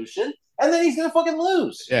Revolution, and then he's going to fucking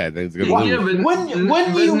lose. Yeah, he's going to lose. Yeah, wouldn't you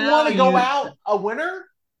want to go out a winner?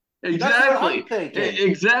 Exactly.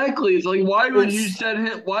 Exactly. It's like why would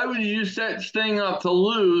you set Sting up to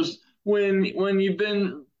lose when you've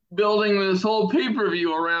been building this whole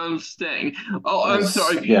pay-per-view around Sting? Oh, I'm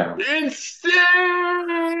sorry. Yeah. It's Sting.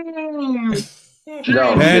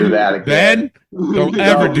 Don't do that again. Ben, don't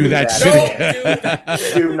ever do that shit again.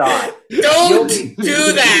 Do not. Don't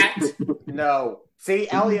do that. No. See,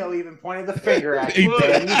 Elio even pointed the finger at you.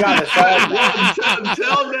 Dan. You got us all now.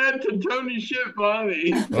 Tell that to Tony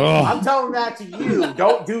Schiavone. Oh. I'm telling that to you.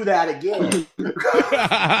 Don't do that again.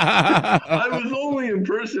 I was only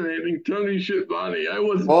impersonating Tony Schiavone. I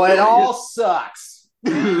wasn't. Well, it all sucks.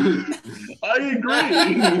 I agree.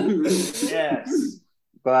 Yes.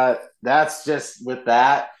 But that's just with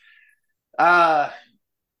that. Yeah,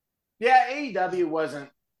 AEW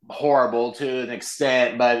wasn't horrible to an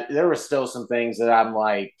extent, but there were still some things that I'm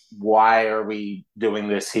like, why are we doing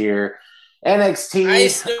this here? NXT. I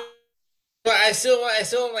still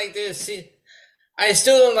don't like this. I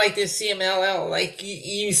still don't like this CMLL. Like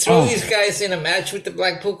you throw these guys in a match with the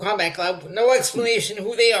Blackpool Combat Club, no explanation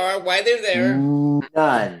who they are, why they're there.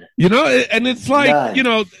 None. You know, and it's like, None. you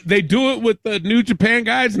know, they do it with the New Japan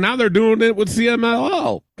guys. Now they're doing it with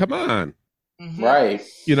CMLL. Come on. Mm-hmm. Right.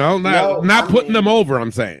 You know, not putting them over,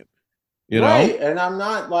 I'm saying. You right. know? And I'm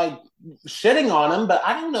not like shitting on them, but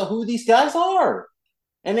I don't know who these guys are.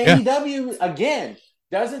 And AEW, again,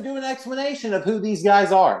 doesn't do an explanation of who these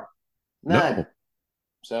guys are. None. No.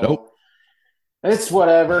 So it's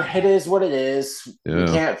whatever. It is what it is. Yeah. You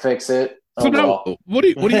can't fix it. So now, what do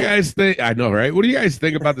you guys think? I know, right? What do you guys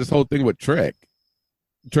think about this whole thing with Trick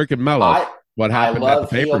and Mello? What happened at the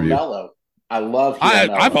pay-per-view? I love heel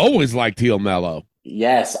Mello. I've always liked heel Mello.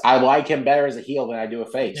 Yes, I like him better as a heel than I do a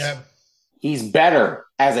face. Yeah. He's better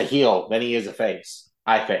as a heel than he is a face,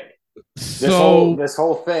 I think. This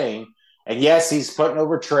whole thing, and yes, he's putting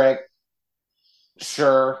over Trick.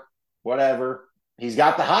 Sure, whatever. He's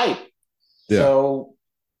got the hype, so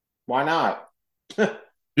why not?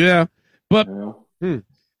 Yeah, but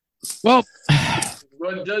well,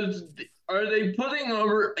 are they putting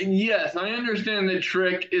over? Yes, I understand that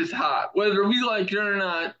Trick is hot. Whether we like it or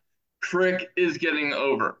not, Trick is getting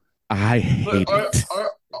over. I hate it.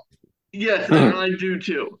 Yes, and I do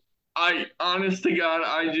too. Honest to God,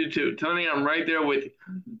 I do too. Tony, I'm right there with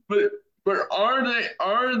you. But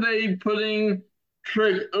are they putting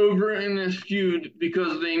Trick over in this feud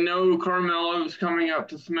because they know Carmelo's coming up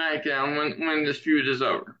to SmackDown when this feud is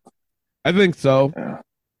over? I think so.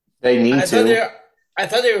 They need to. I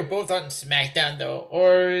thought they were both on SmackDown though,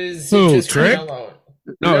 or is it just Trick? Carmelo?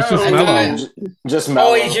 No, it's just Mello. Just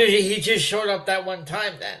Mello. Oh, he just showed up that one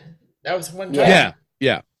time. Then that was one time.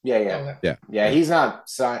 Yeah. He's not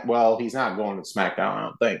signed. Well, he's not going to SmackDown. I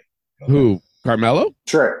don't think. Who? Carmelo?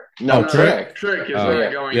 Trick. No, Trick. Trick is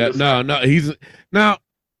not going. Yeah, no. He's now.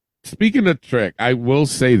 Speaking of Trick, I will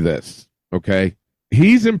say this. Okay,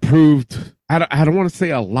 he's improved. I don't want to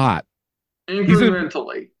say a lot.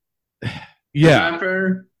 Incrementally. Yeah. Is that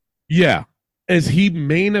fair? Yeah. Is he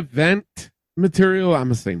main event material? I'm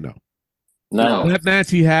gonna say no. No. That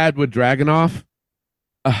match he had with Dragunov.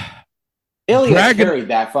 Ilya carried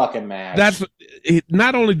that fucking match.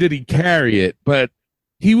 Not only did he carry it, but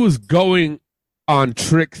he was going on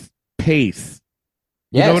Trick's pace.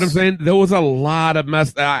 You know what I'm saying? There was a lot of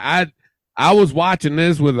mess. I was watching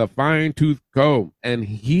this with a fine tooth comb, and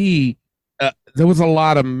there was a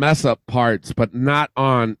lot of mess up parts, but not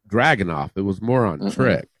on Dragunov. It was more on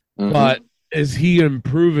Trick. Mm-hmm. But is he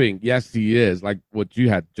improving? Yes, he is. Like what you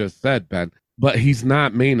had just said, Ben. But he's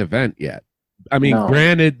not main event yet. I mean,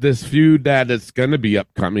 granted, this feud that is going to be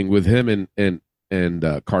upcoming with him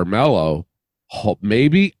and Carmelo,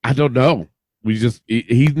 maybe, I don't know. He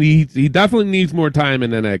definitely needs more time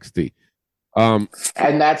in NXT. And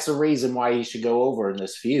that's the reason why he should go over in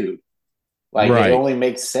this feud. Like it only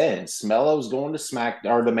makes sense. Melo's going to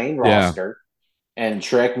the main roster, and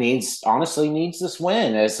Trick honestly needs this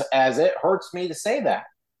win. As it hurts me to say that.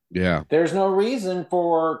 Yeah. There's no reason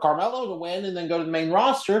for Carmelo to win and then go to the main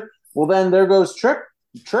roster. Well, then there goes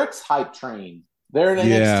Trick's hype train. They're in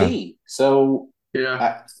NXT. So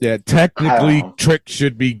technically Trick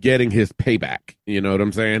should be getting his payback. You know what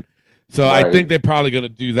I'm saying? So I think they're probably going to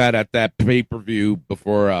do that at that pay-per-view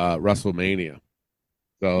before WrestleMania.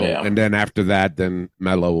 So and then after that, then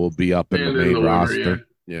Melo will be up in the main roster.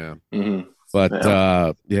 Yeah. Mm-hmm. But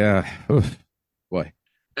boy.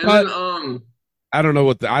 And then, I don't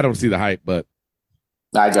know I don't see the hype, but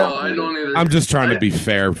I don't either. I'm just trying to be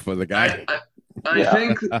fair for the guy. I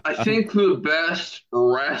think the best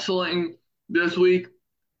wrestling this week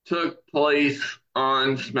took place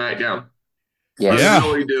on SmackDown. Yeah. I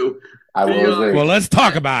really do. I will agree. Well, let's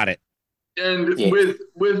talk about it. And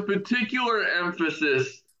with particular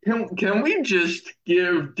emphasis, can we just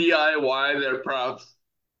give DIY their props?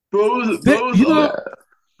 Both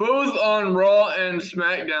on Raw and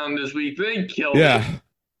SmackDown this week, they killed it.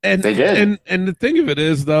 And they did. And the thing of it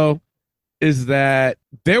is, though, is that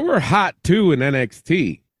they were hot too in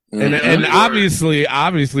NXT, and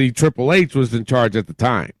obviously Triple H was in charge at the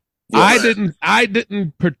time. Yes. I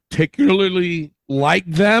didn't particularly like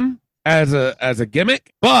them as a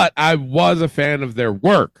gimmick, but I was a fan of their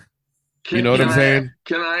work. You know what I'm saying?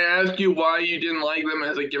 Can I ask you why you didn't like them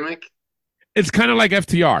as a gimmick? It's kind of like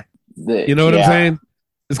FTR. You know what I'm saying?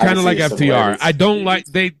 It's kind of like FTR. I don't like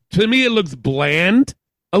to me it looks bland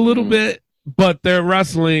a little bit, but their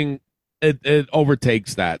wrestling it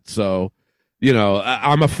overtakes that. So,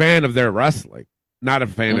 I'm a fan of their wrestling. not a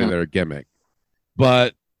fan of their gimmick.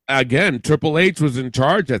 But again, Triple H was in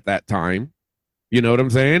charge at that time. You know what I'm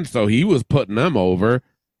saying? So he was putting them over.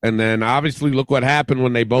 And then obviously look what happened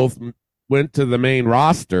when they both went to the main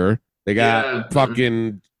roster. They got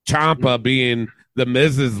fucking Ciampa being the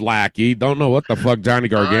Miz's lackey. Don't know what the fuck Johnny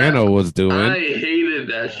Gargano was doing. I hated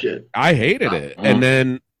that shit. I hated it.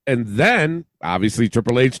 And then obviously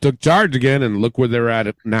Triple H took charge again, and look where they're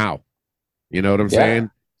at now. You know what I'm saying?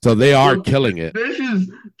 So they are killing it.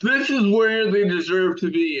 This is where they deserve to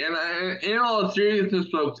be. And in all seriousness,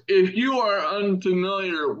 folks, if you are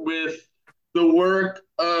unfamiliar with the work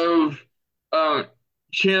of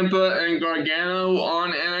Ciampa and Gargano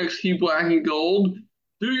on NXT Black and Gold,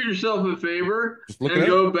 do yourself a favor and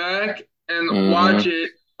go back and watch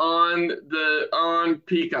it on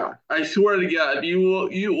Peacock. I swear to God, you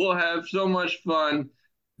will have so much fun,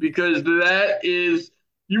 because that is,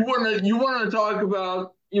 you want to talk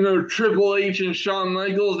about, Triple H and Shawn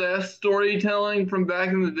Michaels' storytelling from back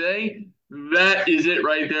in the day. That is it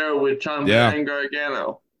right there with Ciampa and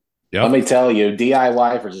Gargano. Yep. Let me tell you,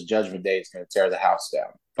 DIY versus Judgment Day is going to tear the house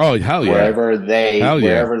down. Oh, hell yeah! Wherever they have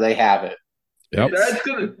it, it's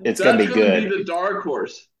going to be good. Be the dark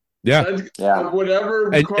horse. Yeah,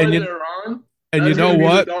 whatever card they're on. And you know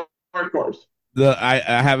what? Dark horse. I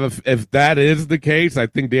have if that is the case, I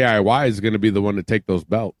think DIY is going to be the one to take those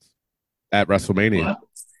belts at WrestleMania.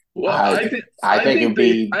 Well, I think it'd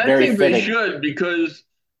be very fitting. They should, because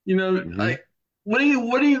what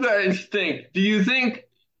do you guys think? Do you think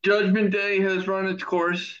Judgment Day has run its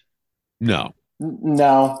course? No.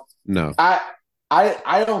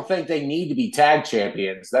 I don't think they need to be tag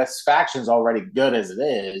champions. That's faction's already good as it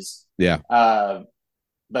is. Yeah.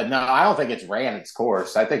 But no, I don't think it's ran its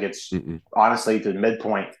course. I think it's honestly to the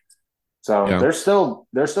midpoint. So they're still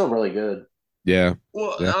really good. Yeah.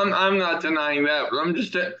 Well, yeah. I'm not denying that, but I'm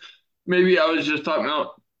just maybe I was just talking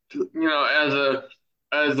about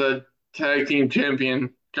as a tag team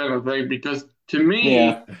champion kind of thing, because to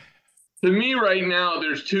me right now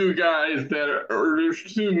there's two guys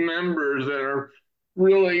there's two members that are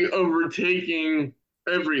really overtaking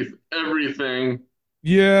everything.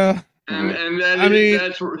 Yeah. And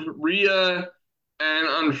that's Rhea, and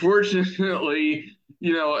unfortunately,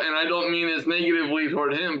 and I don't mean this negatively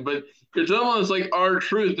toward him, but it's almost like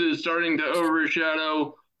R-Truth is starting to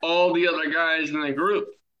overshadow all the other guys in the group.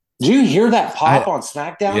 Did you hear that pop on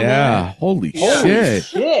SmackDown? Yeah, man? Holy shit.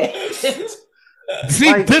 See,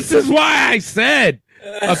 this is why I said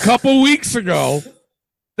a couple weeks ago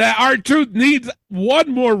that R-Truth needs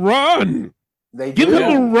one more run. Give him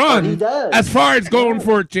a run as far as going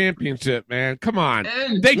for a championship, man. Come on.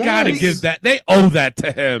 They got to give that. They owe that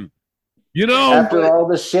to him. After all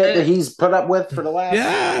the shit that he's put up with for the last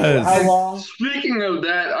how long? Speaking of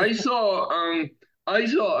that, I saw a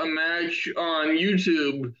match on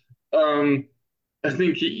YouTube, I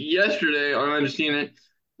think yesterday, I might have seen it,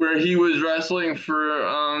 where he was wrestling for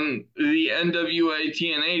the NWA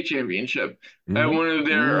TNA Championship at one of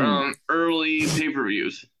their early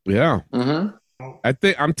pay-per-views. Yeah.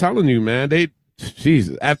 I'm telling you, man,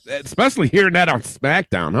 especially hearing that on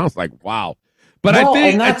SmackDown, I was like, wow. But I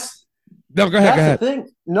think go ahead. The thing.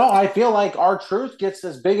 No, I feel like R-Truth gets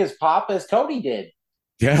as big as pop as Cody did.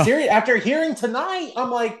 Yeah. After hearing tonight, I'm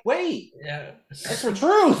like, wait, that's the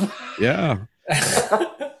truth. Yeah.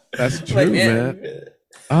 That's true, man.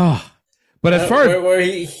 Oh, but as far as where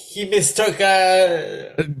he mistook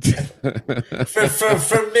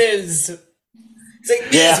for Miz. It's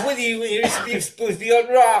like, Miz, when you're supposed to be on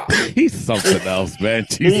Raw. He's something else, man.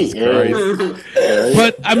 Jesus Christ.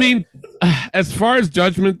 But I mean, as far as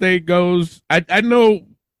Judgment Day goes, I know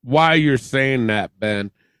why you're saying that,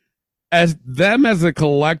 Ben. As a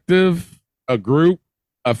collective, a group,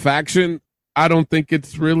 a faction, I don't think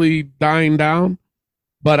it's really dying down.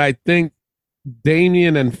 But I think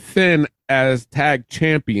Damian and Finn as tag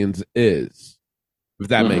champions is, if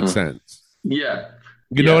that makes sense. Yeah.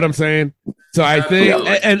 You know what I'm saying? So I think,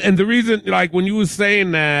 and the reason, like when you were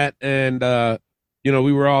saying that, and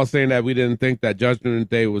we were all saying that we didn't think that Judgment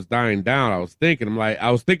Day was dying down. I was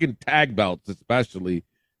thinking tag belts, especially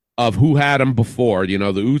of who had them before. The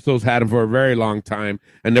Usos had them for a very long time,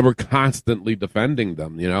 and they were constantly defending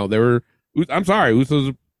them. Usos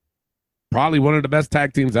are probably one of the best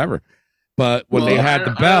tag teams ever. But when they had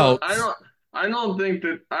the belts, I don't think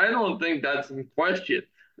that's in question.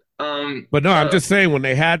 But no, I'm just saying when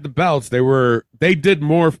they had the belts, they did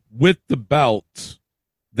more with the belts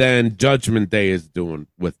than Judgment Day is doing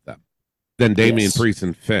with them, than Damian Priest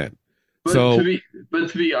and Finn. To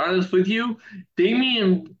be honest with you,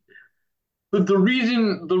 Damian. But the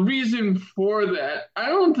reason for that, I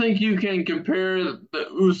don't think you can compare the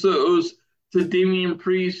Usos to Damian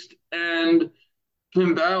Priest and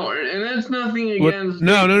Finn Balor, and that's nothing against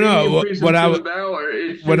no. Damian Priest and Finn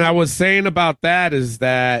Balor. What I was saying about that is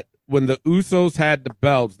that when the Usos had the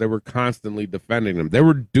belts, they were constantly defending them. They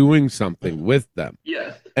were doing something with them.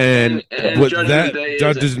 Yes. And what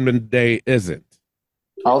Judgment Day isn't.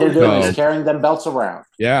 All they're doing is carrying them belts around.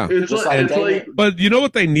 Yeah. But you know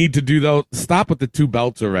what they need to do, though? Stop with the 2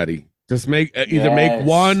 belts already. Just make either make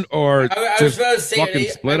one or I just was about to say, fucking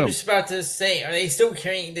split them. I was about to say, are they still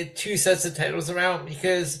carrying the 2 sets of titles around?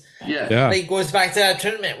 Because it goes back to that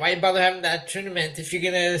tournament. Why bother having that tournament if you're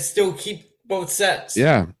gonna still keep both sets?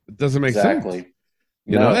 Yeah, it doesn't make sense.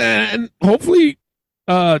 You know, and hopefully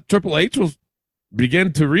Triple H will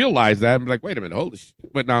begin to realize that and be like, wait a minute, holy shit.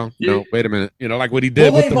 But no, wait a minute. You know, like what he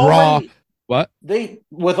did with the Raw. What?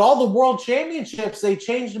 With all the world championships, they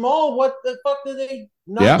changed them all. What the fuck did they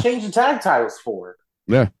not change the tag titles for?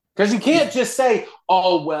 Yeah. Because you can't just say,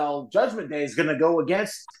 oh, well, Judgment Day is going to go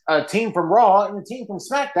against a team from Raw and a team from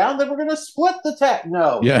SmackDown. Then we're going to split the tag.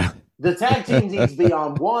 No. Yeah. The tag team needs to be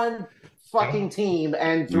on one fucking team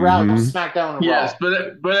and throughout SmackDown and Raw.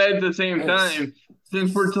 But at the same time,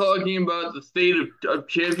 since we're talking about the state of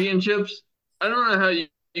championships, I don't know how you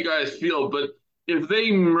guys feel, but if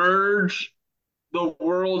they merge the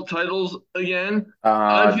world titles again,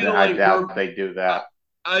 I doubt they do that.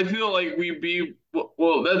 I feel like we'd be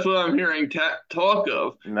that's what I'm hearing talk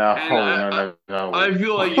of. No. I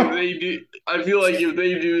feel like if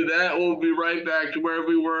they do that, we'll be right back to where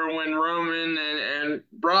we were when Roman and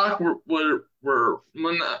Brock were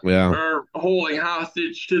holding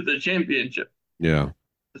hostage to the championship. Yeah.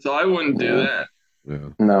 So I wouldn't do that. Yeah.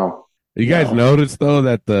 No. You guys noticed though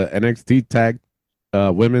that the NXT tag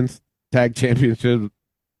women's tag championship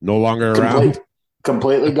no longer around?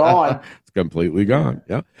 Completely gone. It's completely gone.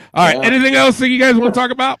 Yeah. All right. Anything else that you guys want to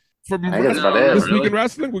talk about from this week in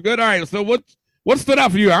wrestling? We're good. All right. So what stood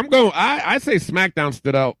out for you? I say SmackDown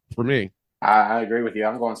stood out for me. I agree with you.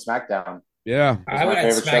 I'm going SmackDown. Yeah. It's my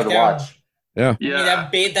favorite show to watch. Yeah. I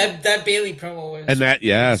mean, that Bailey promo was. And that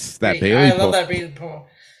great. Bailey. I love that Bailey promo.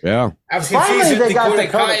 Yeah. I was confused. Finally, they got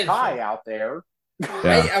Dakota Kai out there.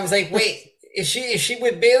 Yeah. I was like, wait, is she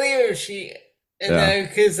with Bailey or is she? And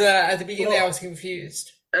because at the beginning I was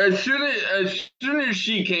confused. As soon as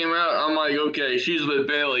she came out, I'm like, okay, she's with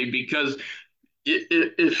Bailey, because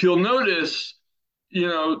if you'll notice, you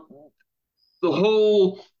know,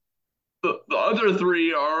 the other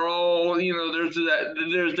 3 are all, you know, there's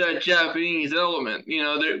that Japanese element, you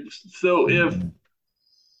know, so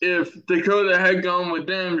if Dakota had gone with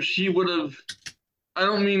them, she would have, I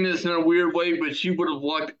don't mean this in a weird way, but she would have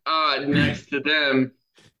looked odd next to them,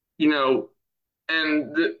 you know,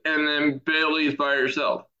 and then Bailey's by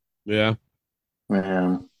herself. Yeah.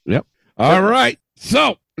 Man. Yep. All right.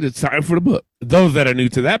 So it's time for the book. Those that are new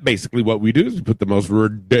to that, basically what we do is we put the most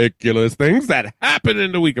ridiculous things that happen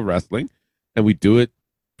in the week of wrestling, and we do it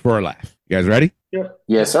for a laugh. You guys ready? Yep.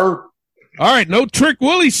 Yes, sir. All right. No Trick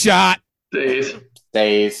Willie shot.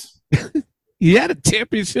 Stays. He had a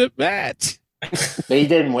championship match. He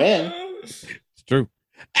didn't win. It's true.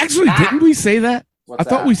 Actually, didn't we say that? What's I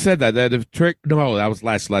thought that? we said that if Trick. No, that was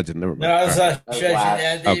Lash Legend. Never mind. No, that was Right.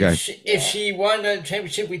 Legend. Okay. If she won the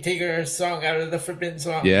championship, we take her song out of the Forbidden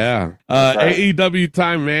Song. Yeah. Right. AEW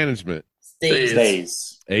Time Management.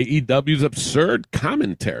 Stays. AEW's absurd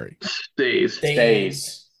commentary.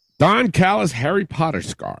 Stays. Don Callis Harry Potter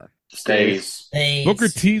scar. Stays. Booker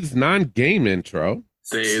T's non-game intro.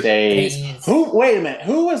 Stays. Wait a minute.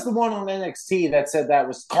 Who was the one on NXT that said that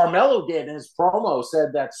was Carmelo did in his promo,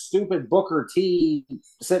 said that stupid Booker T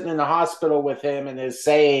sitting in the hospital with him and his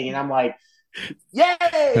saying, and I'm like, yay,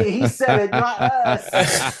 he said it, not us.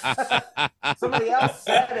 Somebody else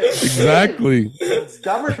said it. Exactly. It's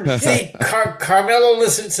dumber than See, shit. Carmelo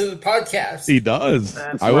listens to the podcast. He does.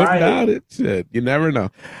 That's I wouldn't right. doubt it. Shit, you never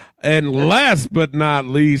know. And last but not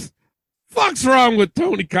least, fuck's wrong with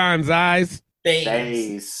Tony Khan's eyes?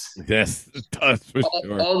 Stays. Yes, it does for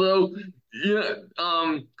sure. Although,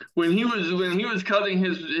 when he was cutting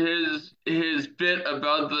his bit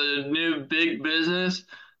about the new big business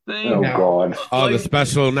thing. Oh, God. Oh, the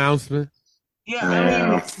special announcement? Yeah, I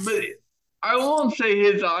mean, but I won't say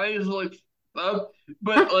his eyes looked up,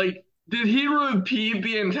 but like, did he repeat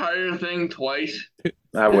the entire thing twice?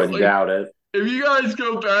 I wouldn't doubt it. If you guys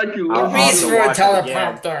go back and I'll look, have Reads to for a watch it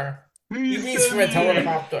again. teleprompter. He he reads said for a the-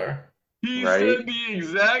 teleprompter. he Right. said the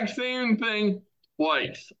exact same thing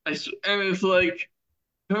twice. And it's like,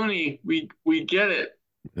 Tony, we get it.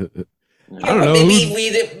 I don't know.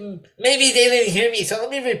 Maybe they didn't hear me, so let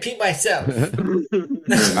me repeat myself.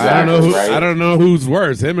 I don't know who's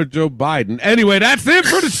worse, him or Joe Biden. Anyway, that's it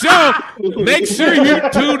for the show. Make sure you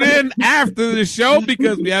tune in after the show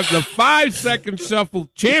because we have the 5-second shuffle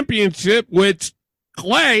championship, which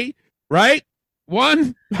Clay, right?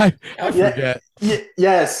 Won? I forget.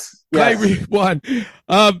 Yes. Clay won.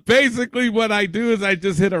 Basically, what I do is I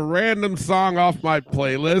just hit a random song off my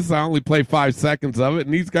playlist. I only play 5 seconds of it,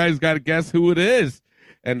 and these guys got to guess who it is.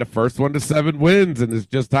 And the first 1 to 7 wins, and it's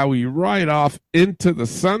just how we ride off into the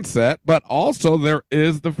sunset. But also, there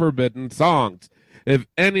is the forbidden songs. If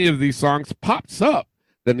any of these songs pops up,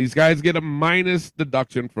 then these guys get a minus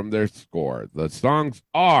deduction from their score. The songs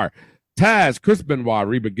are Taz, Chris Benoit,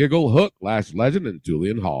 Reba Giggle, Hook, Lash Legend, and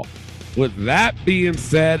Julian Hall. With that being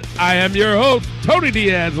said, I am your host, Tony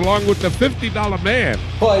Diaz, along with the $50 man,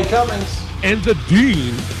 Clay Cummings, and the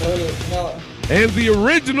Dean, and the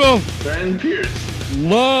original, Ben Pierce.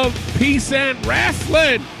 Love, peace, and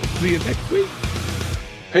wrestling. See you next week.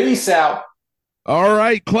 Peace out. All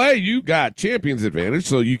right, Clay, you got champion's advantage,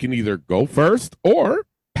 so you can either go first or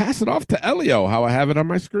pass it off to Elio, how I have it on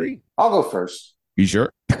my screen. I'll go first. You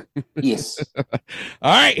sure? Yes.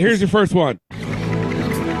 All right, here's your first one.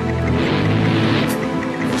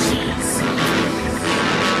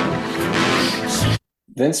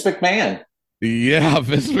 Vince McMahon. Yeah,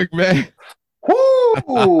 Vince McMahon.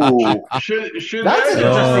 Woo! Should That's an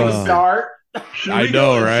interesting start. I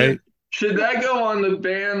know, right? Should that go on the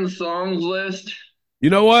banned songs list?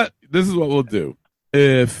 You know what? This is what we'll do.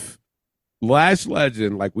 If Lash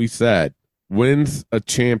Legend, like we said, wins a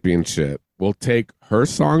championship, we'll take her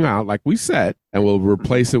song out, like we said, and we'll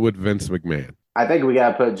replace it with Vince McMahon. I think we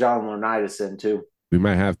got to put John Laurinaitis in, too. We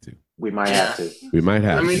might have to. We might have to. We might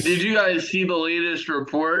have I mean, to. did you guys see the latest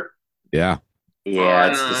report? Yeah. Yeah,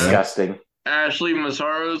 it's disgusting. Ashley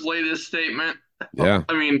Massaro's latest statement. Yeah.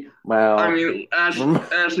 Ashley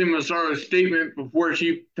Massaro's statement before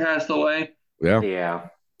she passed away. Yeah. Yeah.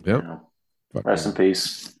 Yep. Rest in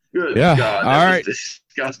peace. Good Yeah. God, All right.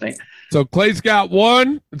 Disgusting. So Clay's got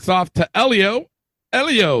one. It's off to Elio.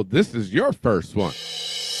 Elio, this is your first one.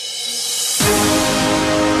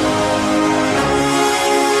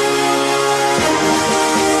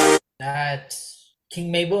 That's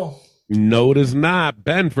King Mabel. No, it is not.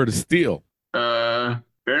 Ben for the steal.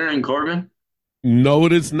 Baron Corbin. No,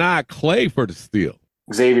 it is not. Clay for the steal.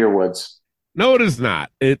 Xavier Woods. No, it is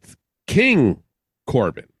not. It's King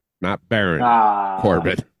Corbin, not Baron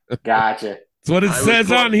Corbin. Gotcha. That's what it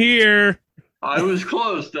says on here. I was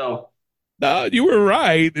close, though. No, you were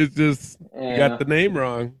right. It's just you got the name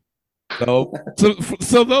wrong. So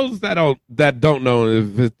those that don't know,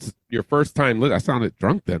 if it's your first time, I sounded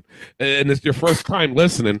drunk then, and it's your first time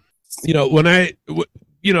listening. You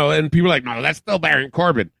know, and people are like, no, that's still Baron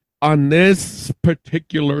Corbin on this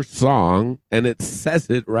particular song, and it says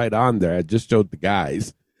it right on there. I just showed the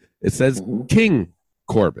guys. It says King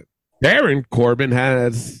Corbin. Baron Corbin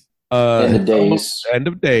has End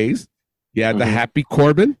of Days. He had the Happy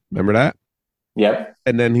Corbin. Remember that? Yep.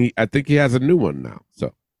 And then I think he has a new one now.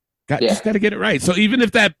 So just got to get it right. So even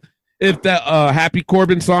if that Happy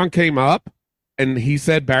Corbin song came up and he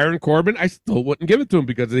said Baron Corbin, I still wouldn't give it to him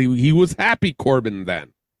because he was Happy Corbin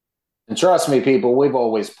then. And trust me, people, we've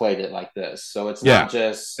always played it like this. So it's not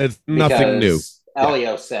just it's nothing new.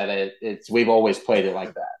 Elio said it. We've always played it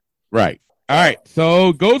like that. Right. All right.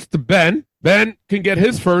 So goes to Ben. Ben can get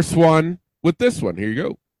his first one with this one. Here you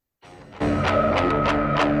go.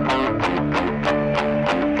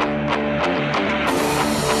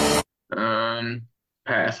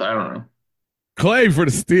 Pass. I don't know. Clay for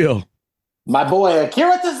the steal. My boy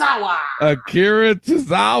Akira Tozawa. Akira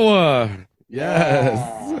Tozawa.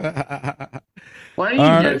 Yes. Why do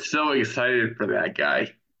you get so excited for that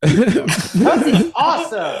guy? Because he's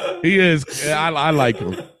awesome. He is. I like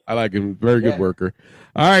him. I like him. Very good worker.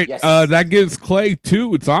 All right. Yes. That gives Clay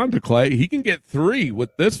 2. It's on to Clay. He can get 3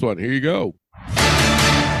 with this one. Here you go.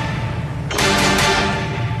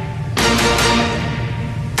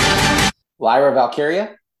 Lyra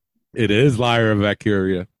Valkyria. It is Lyra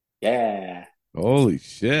Valkyria. Yeah. Holy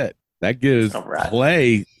shit. That gives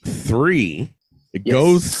Clay 3. It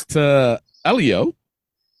goes to Elio.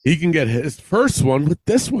 He can get his first one with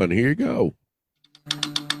this one. Here you go.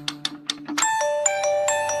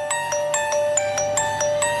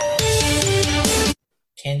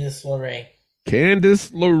 Candice LeRae.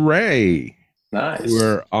 Candice LeRae. Nice.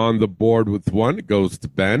 We're on the board with 1. It goes to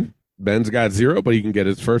Ben. Ben's got 0, but he can get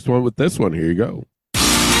his first one with this one. Here you go.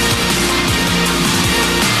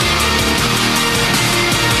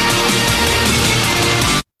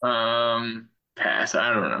 Pass.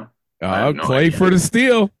 I don't know. Clay for the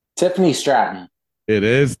steal. Tiffany Stratton. It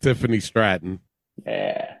is Tiffany Stratton.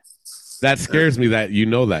 Yeah. That scares me that you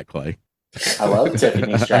know that, Clay. I love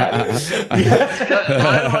Tiffany Stratton.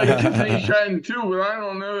 I like Tiffany Stratton too, but I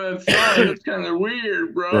don't know that song. It's kind of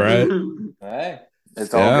weird, bro. Right. Hey,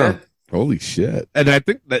 it's all good. Holy shit. And I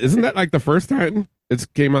think that isn't that like the first time it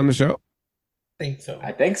came on the show?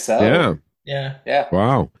 I think so. Yeah. Yeah.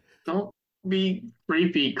 Wow. Don't be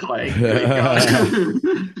creepy, Clay. All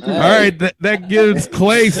right, that gives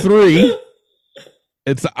Clay 3.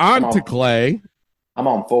 It's on to Clay. I'm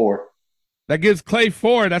on 4. That gives Clay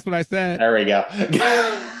 4. That's what I said. There we go.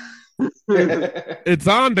 It's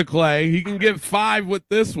on to Clay. He can get 5 with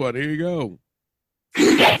this one. Here you go.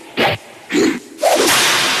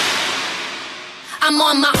 I'm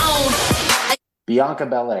on my own. Bianca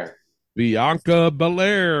Belair. Bianca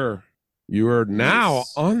Belair. You are now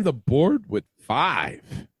on the board with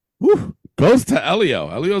 5. Whew. Goes to Elio.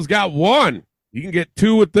 Elio's got 1. You can get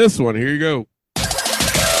 2 with this one. Here you go.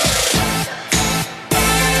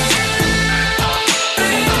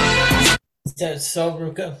 Is that Sol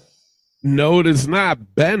Ruka? No, it is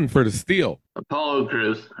not. Ben for the steal. Apollo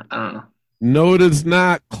Crews. I don't know. No, it is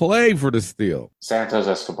not. Clay for the steal. Santos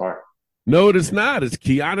Escobar. No, it is not. It's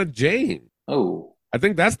Kiana Jane. Oh. I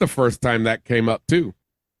think that's the first time that came up, too.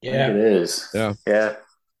 Yeah. It is. Yeah. Yeah.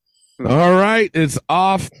 All right. It's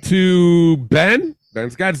off to Ben.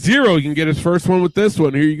 Ben's got 0. You can get his first one with this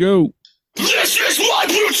one. Here you go. This is my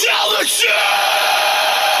brutality!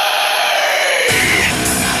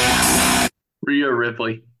 Rhea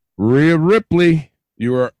Ripley. Rhea Ripley.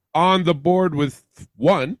 You are on the board with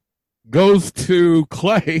 1. Goes to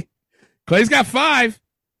Clay. Clay's got 5.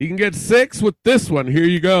 He can get 6 with this one. Here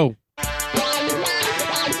you go.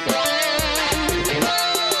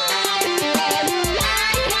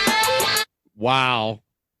 Wow.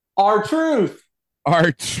 R-Truth.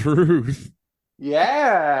 R-Truth.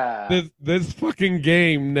 Yeah. This fucking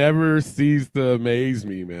game never ceases to amaze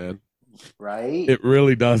me, man. Right? It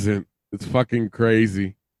really doesn't. It's fucking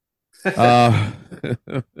crazy. And I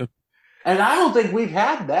don't think we've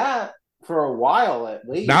had that for a while, at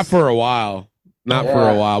least. Not for a while. Not for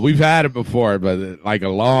a while. We've had it before, but like a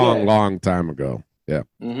long time ago. Yeah.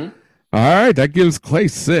 Mm-hmm. All right. That gives Clay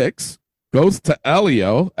 6. Goes to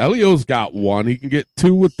Elio. Elio's got 1. He can get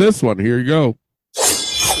 2 with this one. Here you go.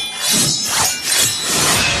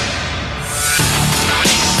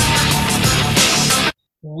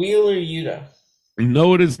 Wheeler Yuta.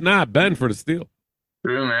 No, it is not. Ben for the steal.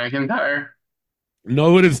 Drew McIntyre.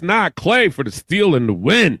 No, it is not. Clay for the steal and the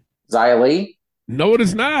win. Xia Li? No, it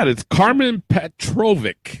is not. It's Carmen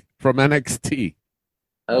Petrovic from NXT.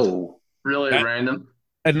 Oh. Really random.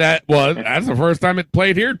 And that's the first time it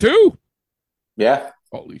played here, too. Yeah.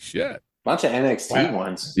 Holy shit. Bunch of NXT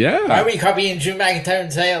ones. Yeah. Why are we copying Drew McIntyre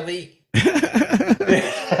and Xia Li?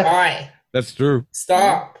 Why? That's true.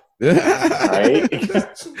 Stop. Right?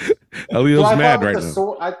 Elio's mad right now. That's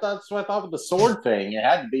what I thought with the sword thing. It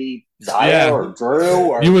had to be Xia or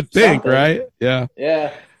Drew or you would think, something. right? Yeah.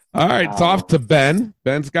 Yeah. All right, it's off to Ben.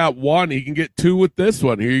 Ben's got 1. He can get 2 with this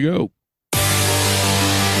one. Here you go.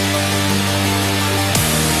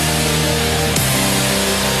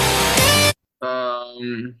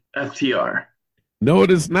 FTR. No,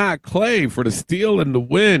 it is not. Clay for the steal and the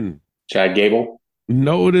win. Chad Gable.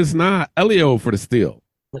 No, it is not. Elio for the steal.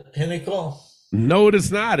 The Pinnacle. No, it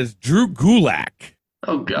is not. It's Drew Gulak.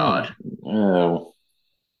 Oh, God. Oh.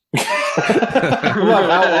 Look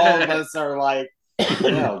how all of us are like,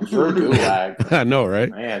 Drew Gulak. I know, right?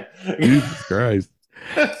 Man. Jesus Christ.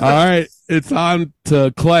 All right, it's on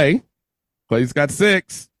to Clay. Clay's got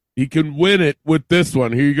 6. He can win it with this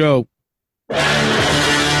one. Here you go.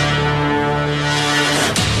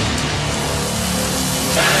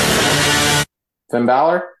 Finn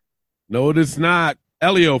Balor? No, it is not.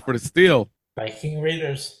 Elio for the steal. Viking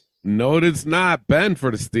Raiders. No, it is not. Ben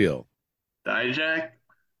for the steal. Dijak?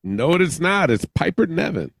 No, it is not. It's Piper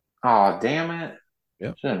Nevin. Oh, damn it.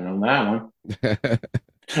 Yep. Should have known that one.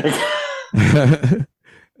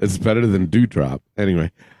 It's better than Dewdrop.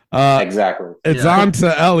 Anyway. Exactly. It's on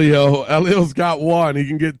to Elio. Elio's got 1. He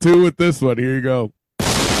can get 2 with this one. Here you go.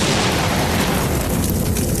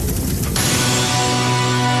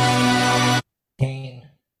 Kane.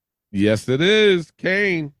 Yes, it is.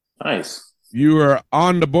 Kane. Nice. You are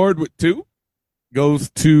on the board with 2. Goes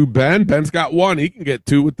to Ben. Ben's got 1. He can get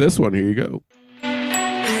 2 with this one. Here you go.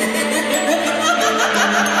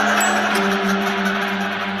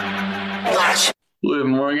 Liv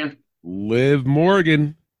Morgan. Liv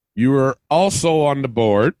Morgan. You are also on the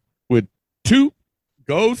board with 2.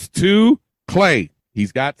 Goes to Clay.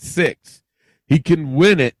 He's got 6. He can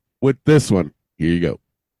win it with this one. Here you go.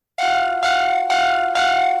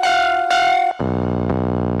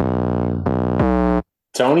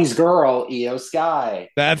 Tony's girl, Io Sky.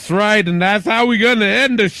 That's right, and that's how we're going to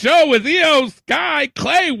end the show with Io Sky.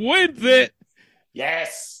 Clay wins it.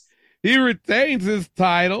 Yes. He retains his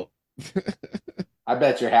title. I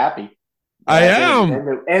bet you're happy. I am.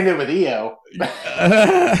 End it with Io.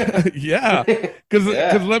 Yeah. Because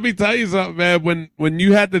let me tell you something, man. When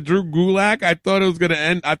you had the Drew Gulak, I thought it was going to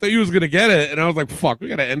end. I thought you was going to get it. And I was like, fuck, we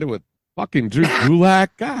got to end it with fucking Drew Gulak.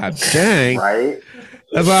 God dang. Right?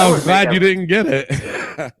 That's why I was glad you didn't get it.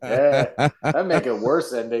 Yeah. That'd make a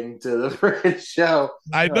worse ending to the freaking show.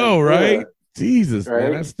 I know, right? Jesus, right?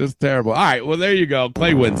 Man. That's just terrible. All right. Well, there you go.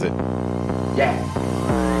 Clay wins it. Yeah.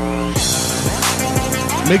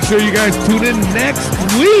 Make sure you guys tune in next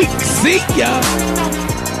week. See ya.